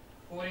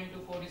 4 into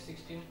 4 is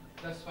 16,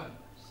 plus 1,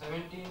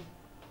 17,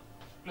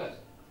 plus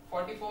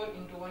 44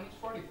 into 1 is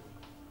 44.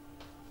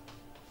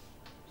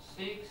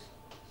 6,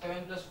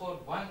 7 plus 4,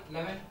 1,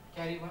 11,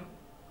 carry 1.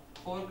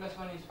 4 plus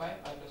 1 is 5,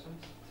 5 plus 1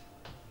 is 6.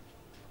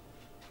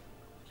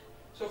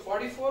 So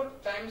 44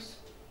 times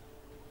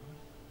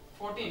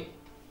 14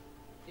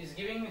 is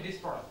giving me this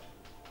product.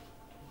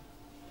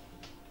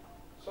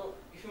 So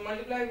if you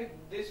multiply with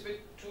this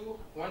with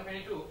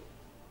 122,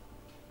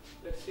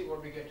 let's see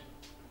what we get.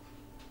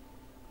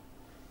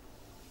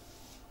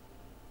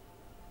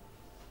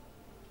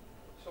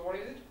 So what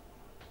is it?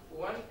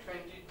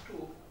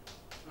 122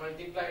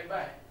 multiplied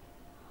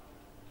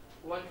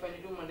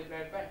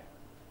by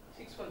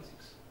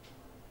 616.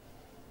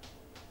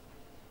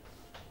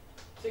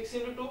 6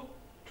 into 2,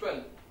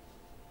 12.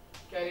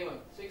 Carry 1.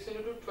 6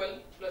 into 2,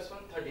 12 plus 1,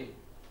 13.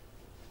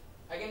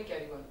 Again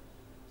carry 1.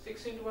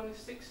 6 into 1 is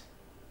 6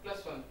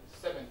 plus 1,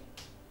 7.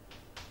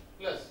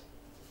 Plus.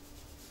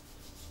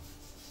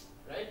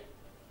 Right?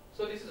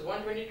 So this is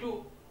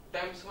 122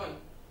 times 1,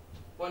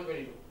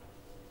 122.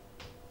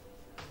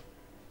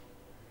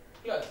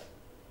 Plus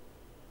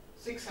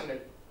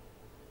 600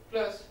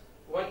 plus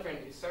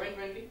 120,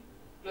 720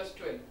 plus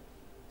 12,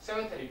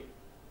 732.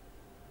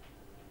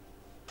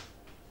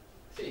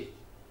 See,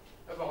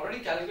 I've already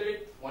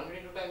calculated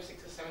 122 times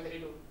 6 is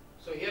 732.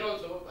 So here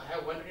also I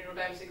have 122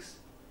 times 6,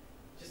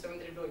 which is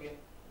 732 again.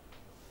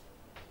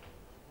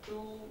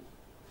 2,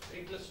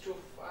 3 plus 2,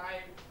 5,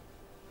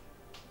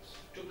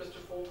 2 plus 2,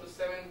 4 plus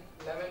 7,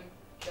 11,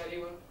 carry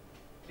 1,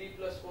 3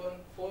 plus 1,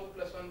 4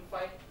 plus 1,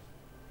 5,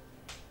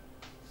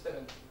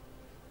 7.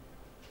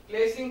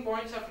 Placing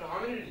points after how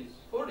many digits?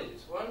 4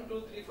 digits. 1,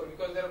 2, 3, 4,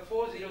 because there are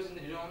 4 zeros in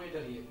the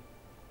denominator here.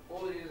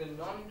 4 is a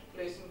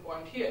non-placing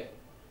point here.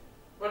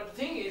 But the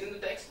thing is, in the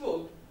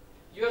textbook,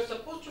 you are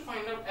supposed to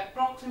find out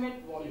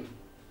approximate volume,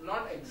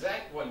 not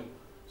exact volume.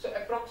 So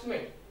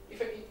approximate.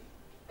 If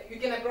you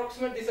can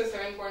approximate this as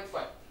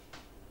 7.5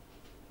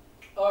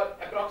 or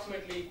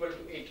approximately equal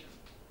to 8.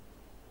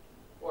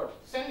 What?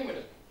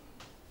 Centimeter.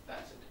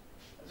 That's it.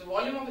 The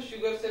volume of the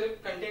sugar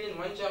syrup contained in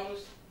 1 jar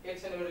is 8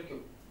 centimeter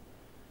cube.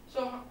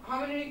 So how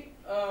many?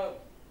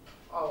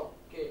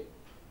 Okay.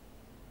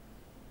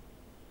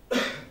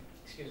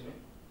 Excuse me.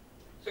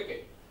 So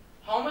okay.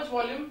 How much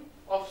volume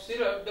of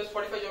syrup does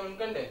 45 jar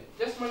contain?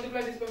 Just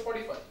multiply this by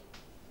 45.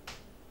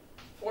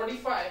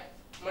 45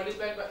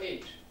 multiplied by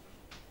 8.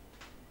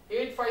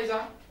 8 5s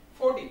are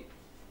 40.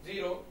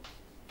 0,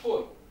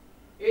 4.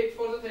 8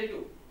 4s are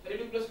 32.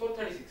 32 plus 4,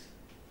 36.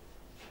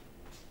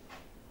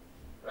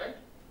 Right?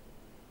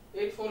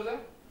 8 4s are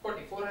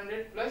 40.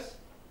 400 plus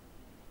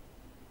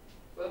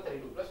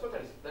 32 plus 4,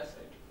 36. That's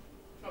right.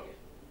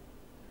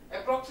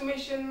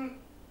 approximation,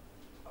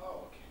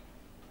 oh, okay.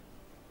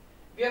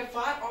 We are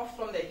far off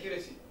from the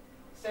accuracy.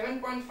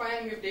 7.5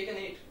 and we have taken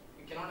 8.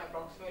 We cannot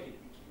approximate it.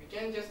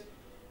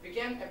 We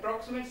can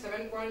approximate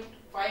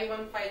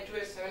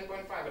 7.5152 as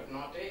 7.5, but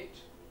not 8.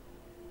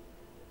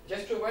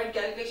 Just to avoid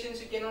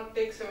calculations, you cannot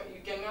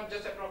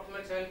just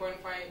approximate 7.5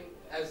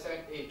 as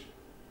 8.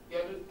 You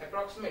have to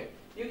approximate.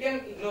 You can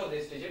ignore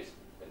these digits.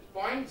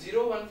 But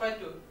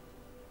 0.0152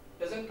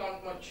 doesn't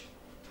count much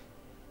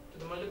to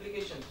the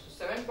multiplication.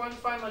 So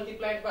 7.5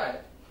 multiplied by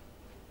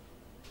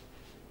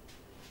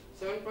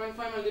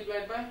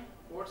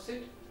what's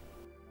it?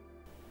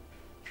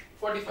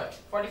 45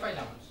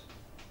 diamonds.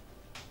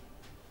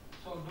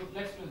 So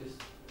let's do this.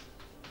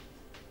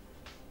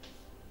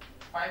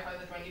 5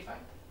 5 is 25.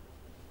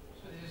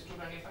 So this is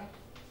 225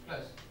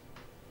 plus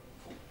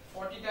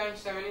 40 times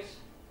 7 is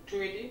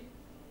 280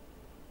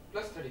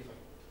 plus 35.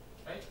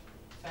 Right?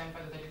 7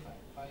 5 is 35.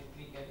 5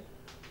 3 carry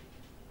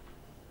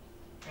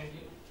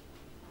 28.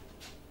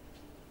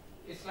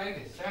 It's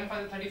like this. 7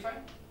 5 is 35.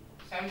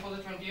 7 4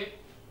 is 28.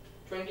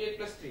 28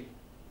 plus 3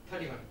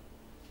 31.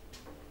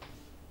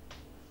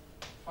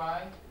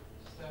 5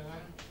 7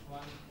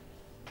 1.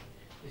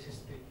 This is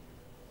 3.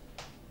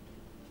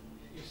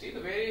 You see the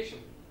variation,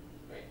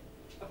 right?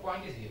 The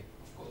point is here,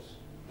 of course,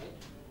 right?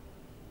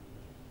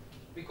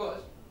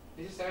 Because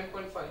this is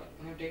 7.5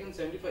 and I've taken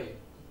 75 here.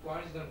 The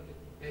point is going to be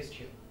placed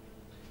here.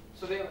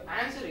 So the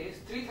answer is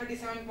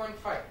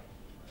 337.5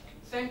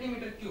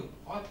 centimeter cube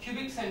or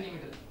cubic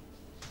centimeter.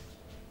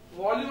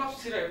 Volume of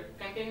syrup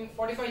containing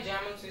 45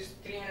 diamonds is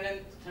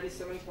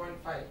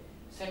 337.5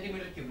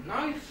 centimeter cube.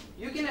 Now if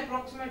you can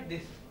approximate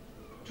this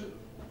to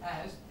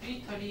as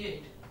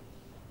 338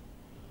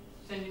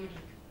 centimeter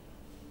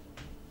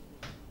cube.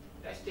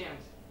 That's the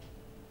answer.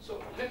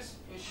 So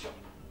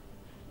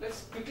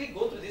let's quickly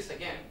go through this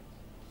again.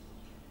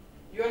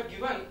 You are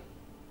given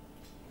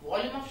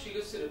volume of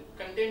sugar syrup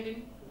contained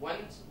in 1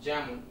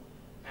 jamon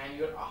and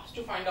you are asked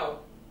to find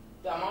out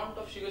the amount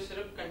of sugar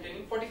syrup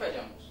containing 45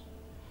 jamons.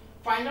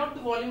 Find out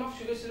the volume of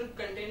sugar syrup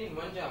contained in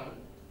 1 jamon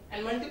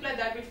and multiply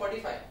that with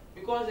 45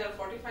 because there are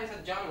 45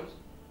 such jamons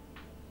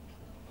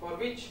for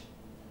which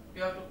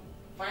you have to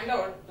find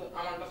out the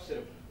amount of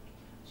syrup.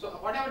 So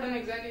what I have done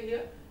exactly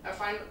here, I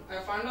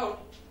found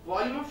out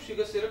volume of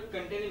sugar syrup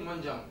contained in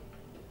 1 jamon.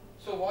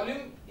 So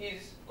volume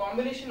is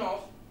combination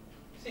of,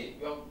 see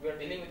we are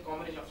dealing with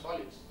combination of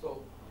solids.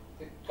 So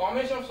the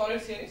combination of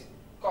solids here is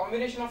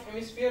combination of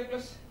hemisphere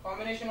plus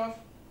combination of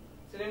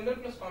cylinder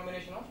plus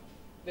combination of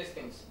these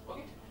things.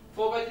 Okay,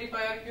 4 by 3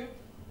 pi r cube.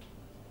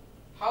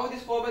 How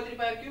this 4 by 3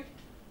 pi r cube?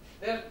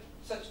 There are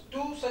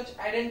two such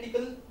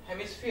identical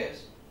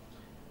hemispheres.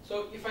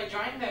 So if I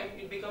join them,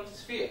 it becomes a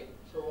sphere.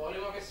 So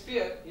volume of a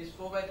sphere is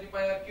 4 by 3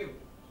 pi r cube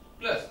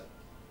plus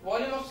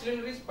volume of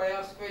cylinder is pi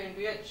r square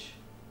into h.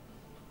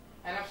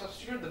 And I've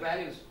substituted the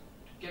values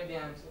to get the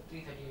answer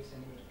 338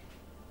 centimeter.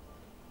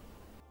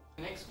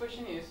 The next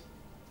question is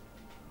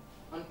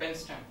on pen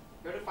stand.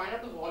 You have to find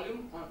out the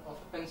volume of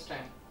a pen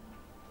stand.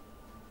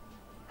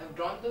 I've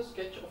drawn the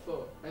sketch of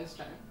a pen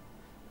stand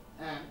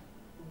and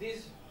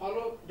these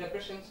hollow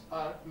depressions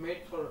are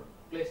made for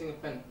placing a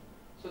pen.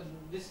 So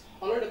these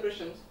hollow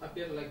depressions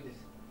appear like this.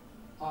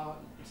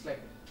 It's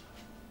like this.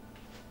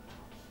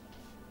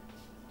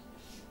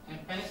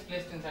 And pen is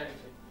placed inside of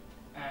it.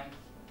 And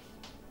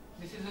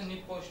this is the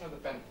nib portion of the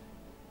pen.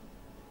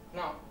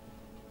 Now,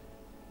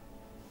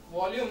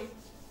 volume,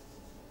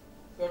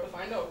 you have to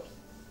find out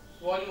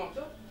volume of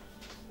the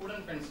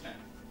wooden pen stand.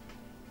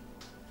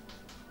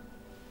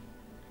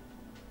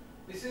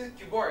 This is a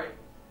cuboid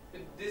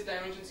with these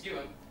dimensions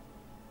given.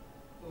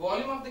 The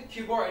volume of the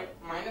cuboid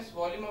minus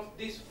volume of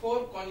these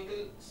 4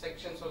 conical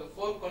sections or the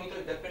 4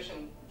 conical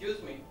depression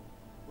gives me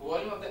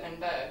volume of the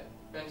entire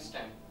pen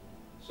stand.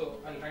 So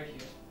I'll write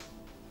here.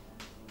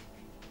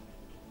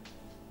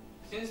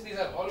 Since these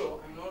are hollow,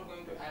 I'm not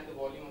going to add the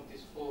volume of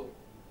these four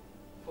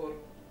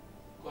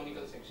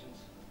conical sections.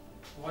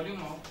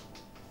 Volume of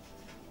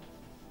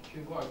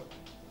cuboid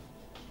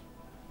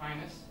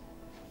minus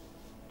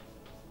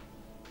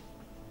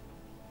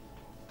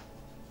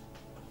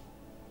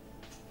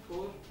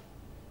four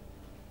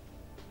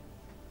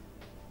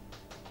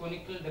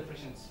conical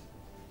depressions.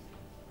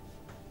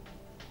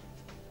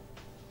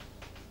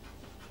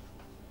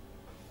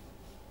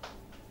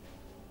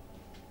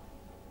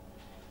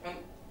 And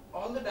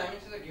all the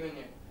dimensions are given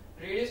here.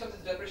 Radius of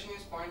this depression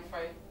is 0.5,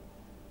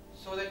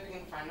 so that we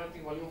can find out the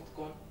volume of the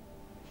cone.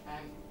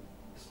 And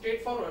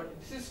straightforward,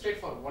 this is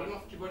straightforward. Volume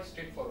of cuboid is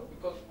straightforward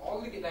because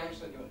all the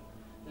dimensions are given.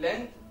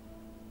 Length,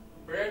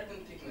 breadth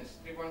and thickness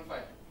 3.5,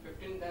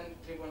 15 and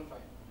 3.5.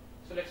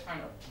 So let's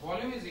find out.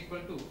 Volume is equal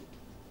to,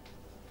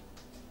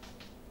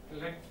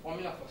 we'll write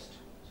formula first.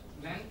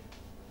 So length,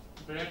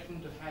 breadth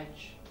into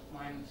h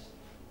minus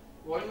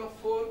volume of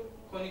 4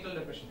 conical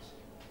depressions.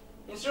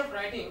 Instead of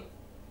writing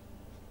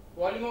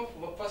volume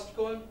of first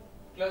cone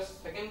plus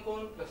second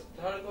cone plus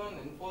third cone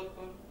and fourth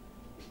cone,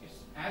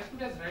 it's as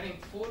good as writing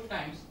 4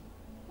 times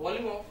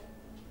volume of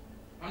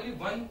only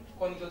one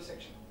conical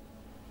section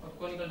or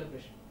conical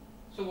depression.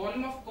 So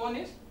volume of cone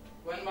is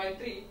 1 by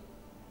 3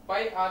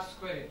 pi r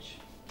square h.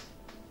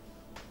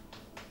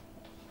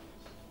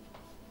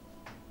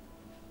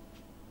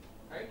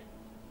 Right?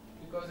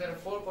 Because there are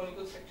 4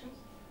 conical sections,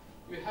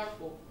 you have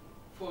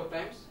 4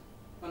 times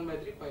 1 by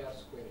 3 pi r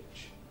square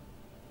h.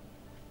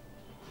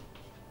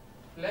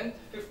 Length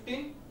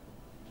 15,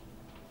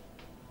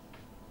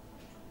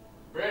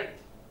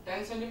 breadth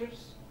 10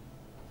 centimeters,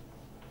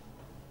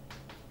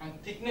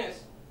 and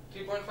thickness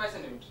 3.5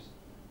 centimeters.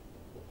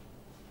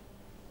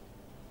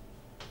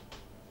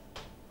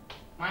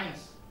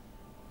 Minus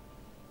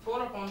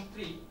 4 upon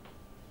 3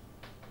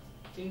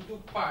 into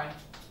pi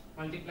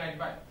multiplied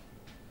by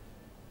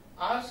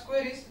r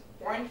square is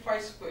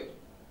 0.5 square.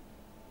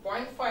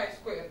 0.5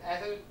 square,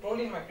 as I told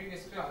in my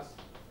previous class,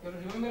 you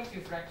have to remember a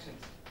few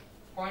fractions.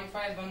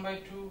 0.5 is 1 by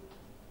 2,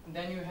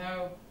 then you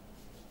have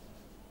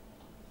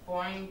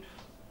point,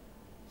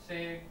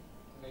 say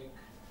like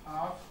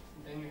half,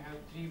 then you have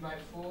 3 by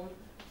 4,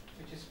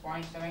 which is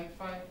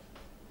 0.75,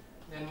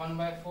 then 1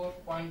 by 4,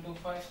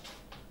 0.25.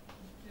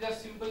 These are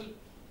simple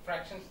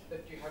fractions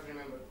that you have to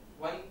remember.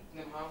 1,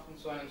 then half, and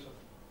so on and so forth.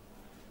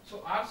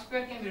 So r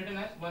square can be written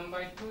as 1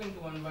 by 2 into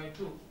 1 by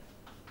 2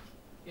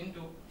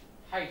 into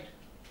height.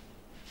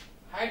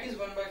 Height is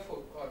 1 by 4,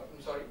 or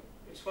I'm sorry,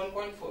 it's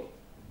 1.4.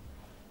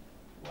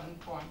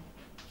 1.4.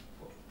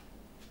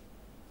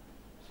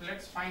 So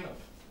let's find out.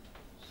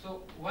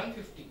 So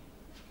 150.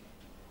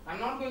 I'm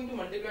not going to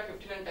multiply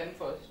 15 and 10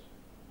 first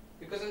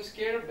because I'm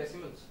scared of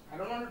decimals. I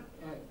don't want to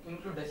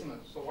include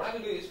decimals. So what I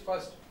will do is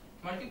first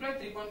multiply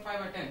 3.5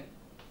 by 10.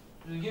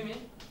 It will give me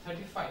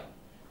 35.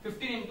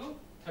 15 into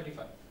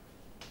 35.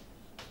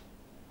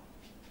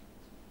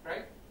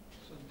 Right?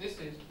 So this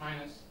is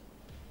minus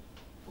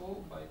 4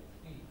 by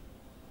 3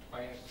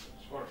 pi s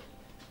squared.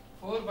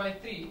 4 by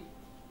 3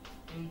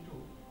 into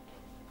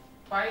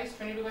pi is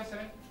 22 by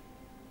 7.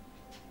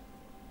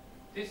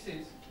 This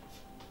is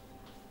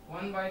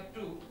 1 by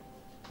 2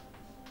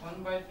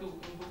 into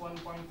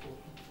 1.4.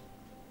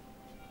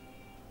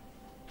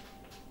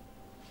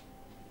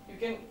 You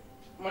can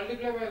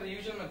multiply by the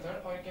usual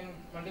method, or you can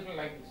multiply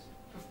like this.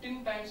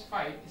 15 times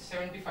 5 is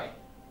 75.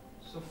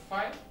 So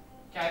 5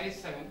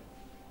 carries 7.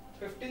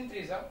 15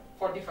 3s are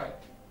 45.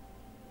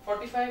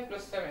 45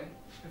 plus 7 is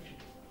 52.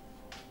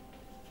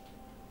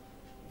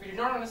 If you did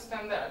not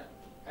understand that,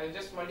 I will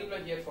just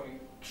multiply here for you.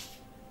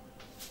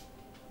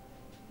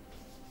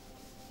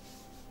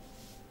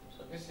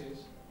 So this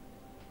is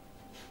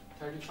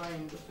 35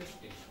 into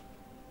 50.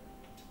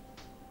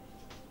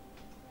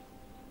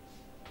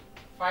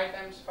 5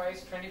 times 5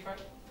 is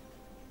 25.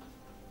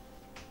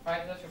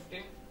 5 plus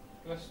 15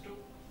 plus 2,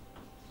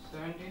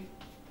 17,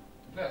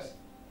 plus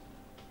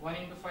 1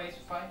 into 5 is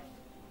 5,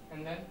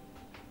 and then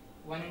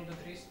 1 into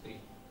 3 is 3.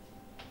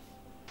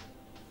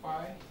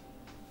 5,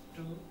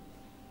 2,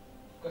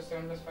 because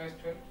 7 plus 5 is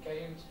 12, carry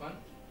is 1,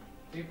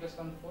 3 plus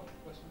 1, 4,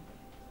 plus 1.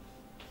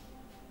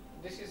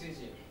 This is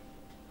easier.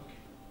 Okay.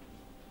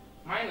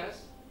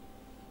 Minus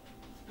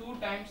 2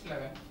 times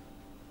 11,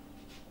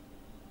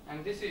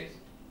 and this is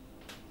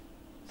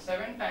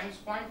 7 times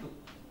 0.2.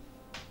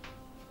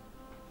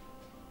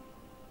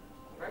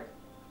 Right?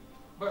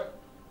 But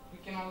we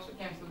can also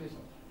cancel this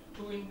one.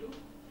 2 into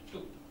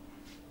 2.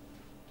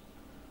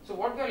 So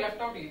what we are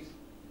left out is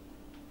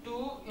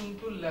 2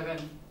 into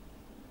 11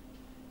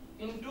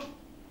 into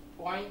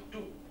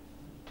 0.2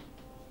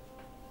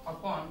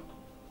 upon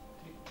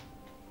 3.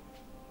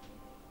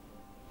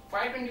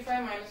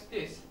 525 minus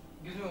this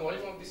gives me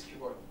volume of this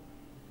keyboard.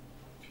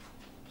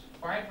 So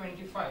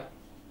 525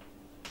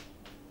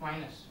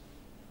 minus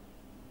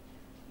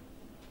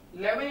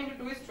 11 into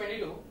 2 is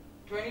 22.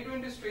 22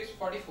 into 2 is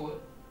 44.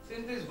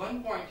 Since there is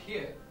 1 point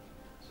here,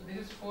 so this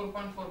is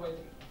 4.4 by 3.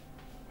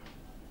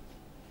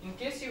 In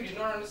case you did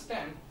not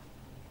understand,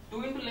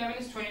 2 into 11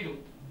 is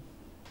 22.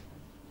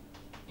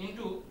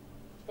 Into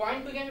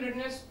 0.2 can be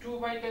written as 2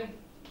 by 10.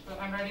 So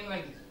I am writing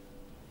like this.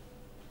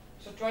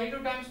 So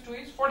 22 times 2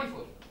 is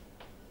 44.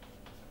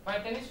 By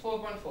 10 is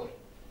 4.4.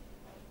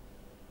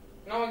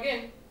 Now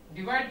again,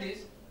 divide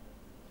this.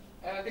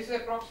 This is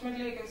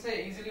approximately, I can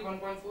say, easily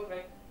 1.4,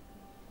 right?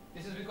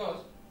 This is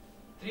because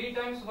 3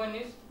 times 1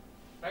 is,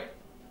 right?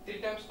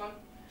 3 times 1.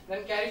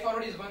 Then carry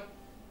forward is 1.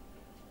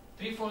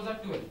 3 4s are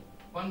 12.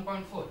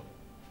 1.4.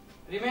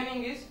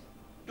 Remaining is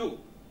 2.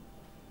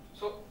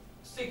 So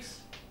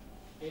 6.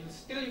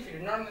 Still, if you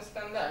did not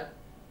understand that,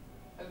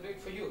 I'll do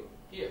it for you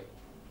here.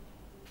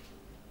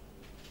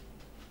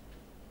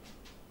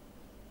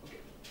 Okay.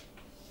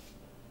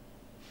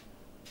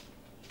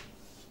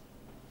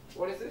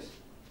 What is this?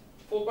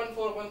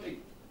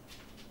 4.413.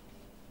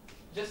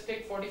 Just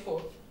take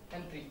 44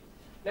 and 3.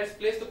 Let's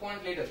place the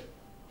point later.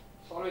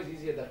 It's always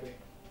easier that way.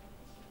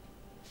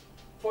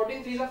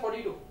 14 3s are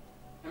 42.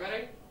 Am I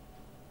right?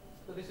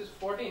 So this is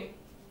 14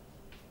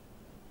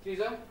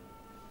 3s are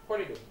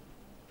 42.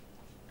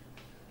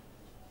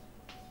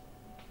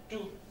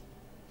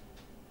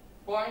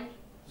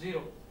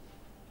 2.0.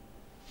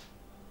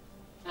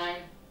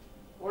 And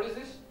what is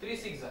this? 3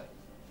 6s are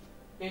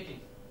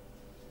 18.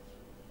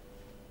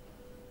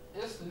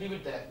 Just leave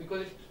it there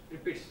because it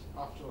repeats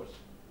afterwards.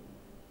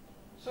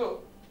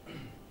 So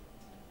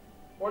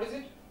What is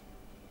it?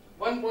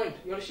 1 point.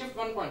 You have to shift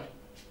 1 point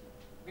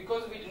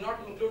because we did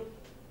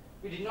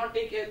not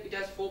take it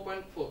as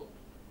 4.4.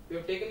 We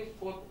have taken it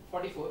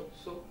 44.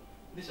 So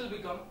this will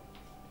become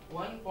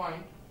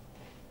 1.46.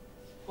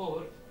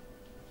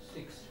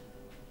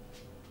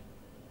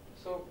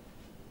 So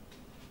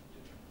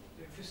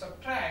if you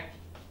subtract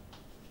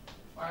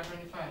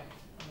 525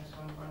 minus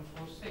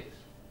 1.46,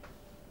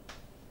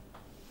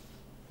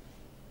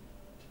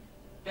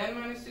 10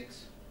 minus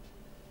 6,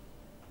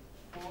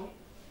 4,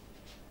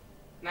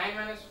 9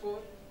 minus 4,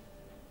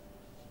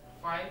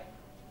 5.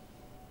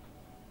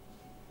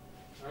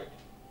 Right?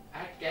 I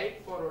had carried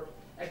forward.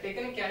 I had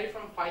taken a carry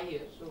from 5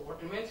 here. So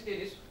what remains here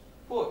is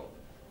 4.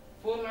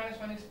 4 minus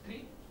 1 is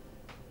 3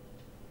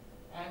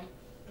 and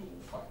 2,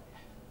 5.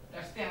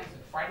 That's the answer.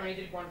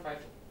 523.54.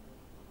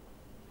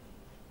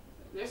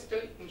 Let's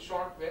tell in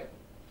short way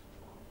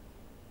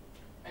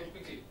and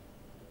quickly.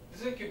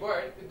 This is a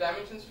cuboid with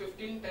dimensions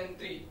 15, 10,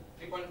 3,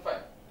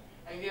 3.5,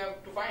 and we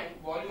have to find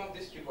volume of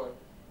this cuboid.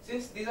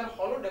 Since these are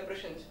hollow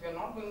depressions, we are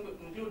not going to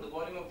include the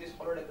volume of these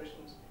hollow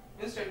depressions.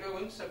 Instead, we are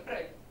going to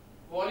subtract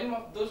volume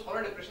of those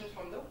hollow depressions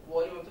from the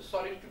volume of the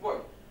solid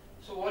cuboid.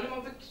 So volume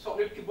of the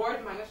solid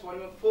cuboid minus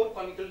volume of 4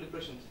 conical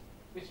depressions,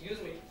 which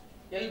gives me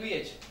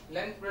LBH,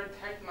 length, breadth,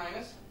 height,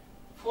 minus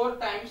 4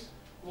 times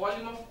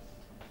volume of,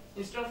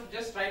 instead of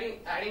just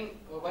adding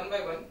one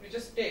by one, you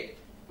just take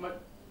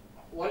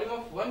volume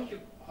of one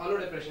hollow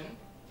depression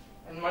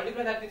and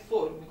multiply that with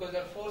 4 because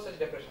there are 4 such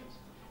depressions,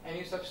 and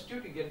you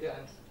substitute, you get the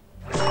answer.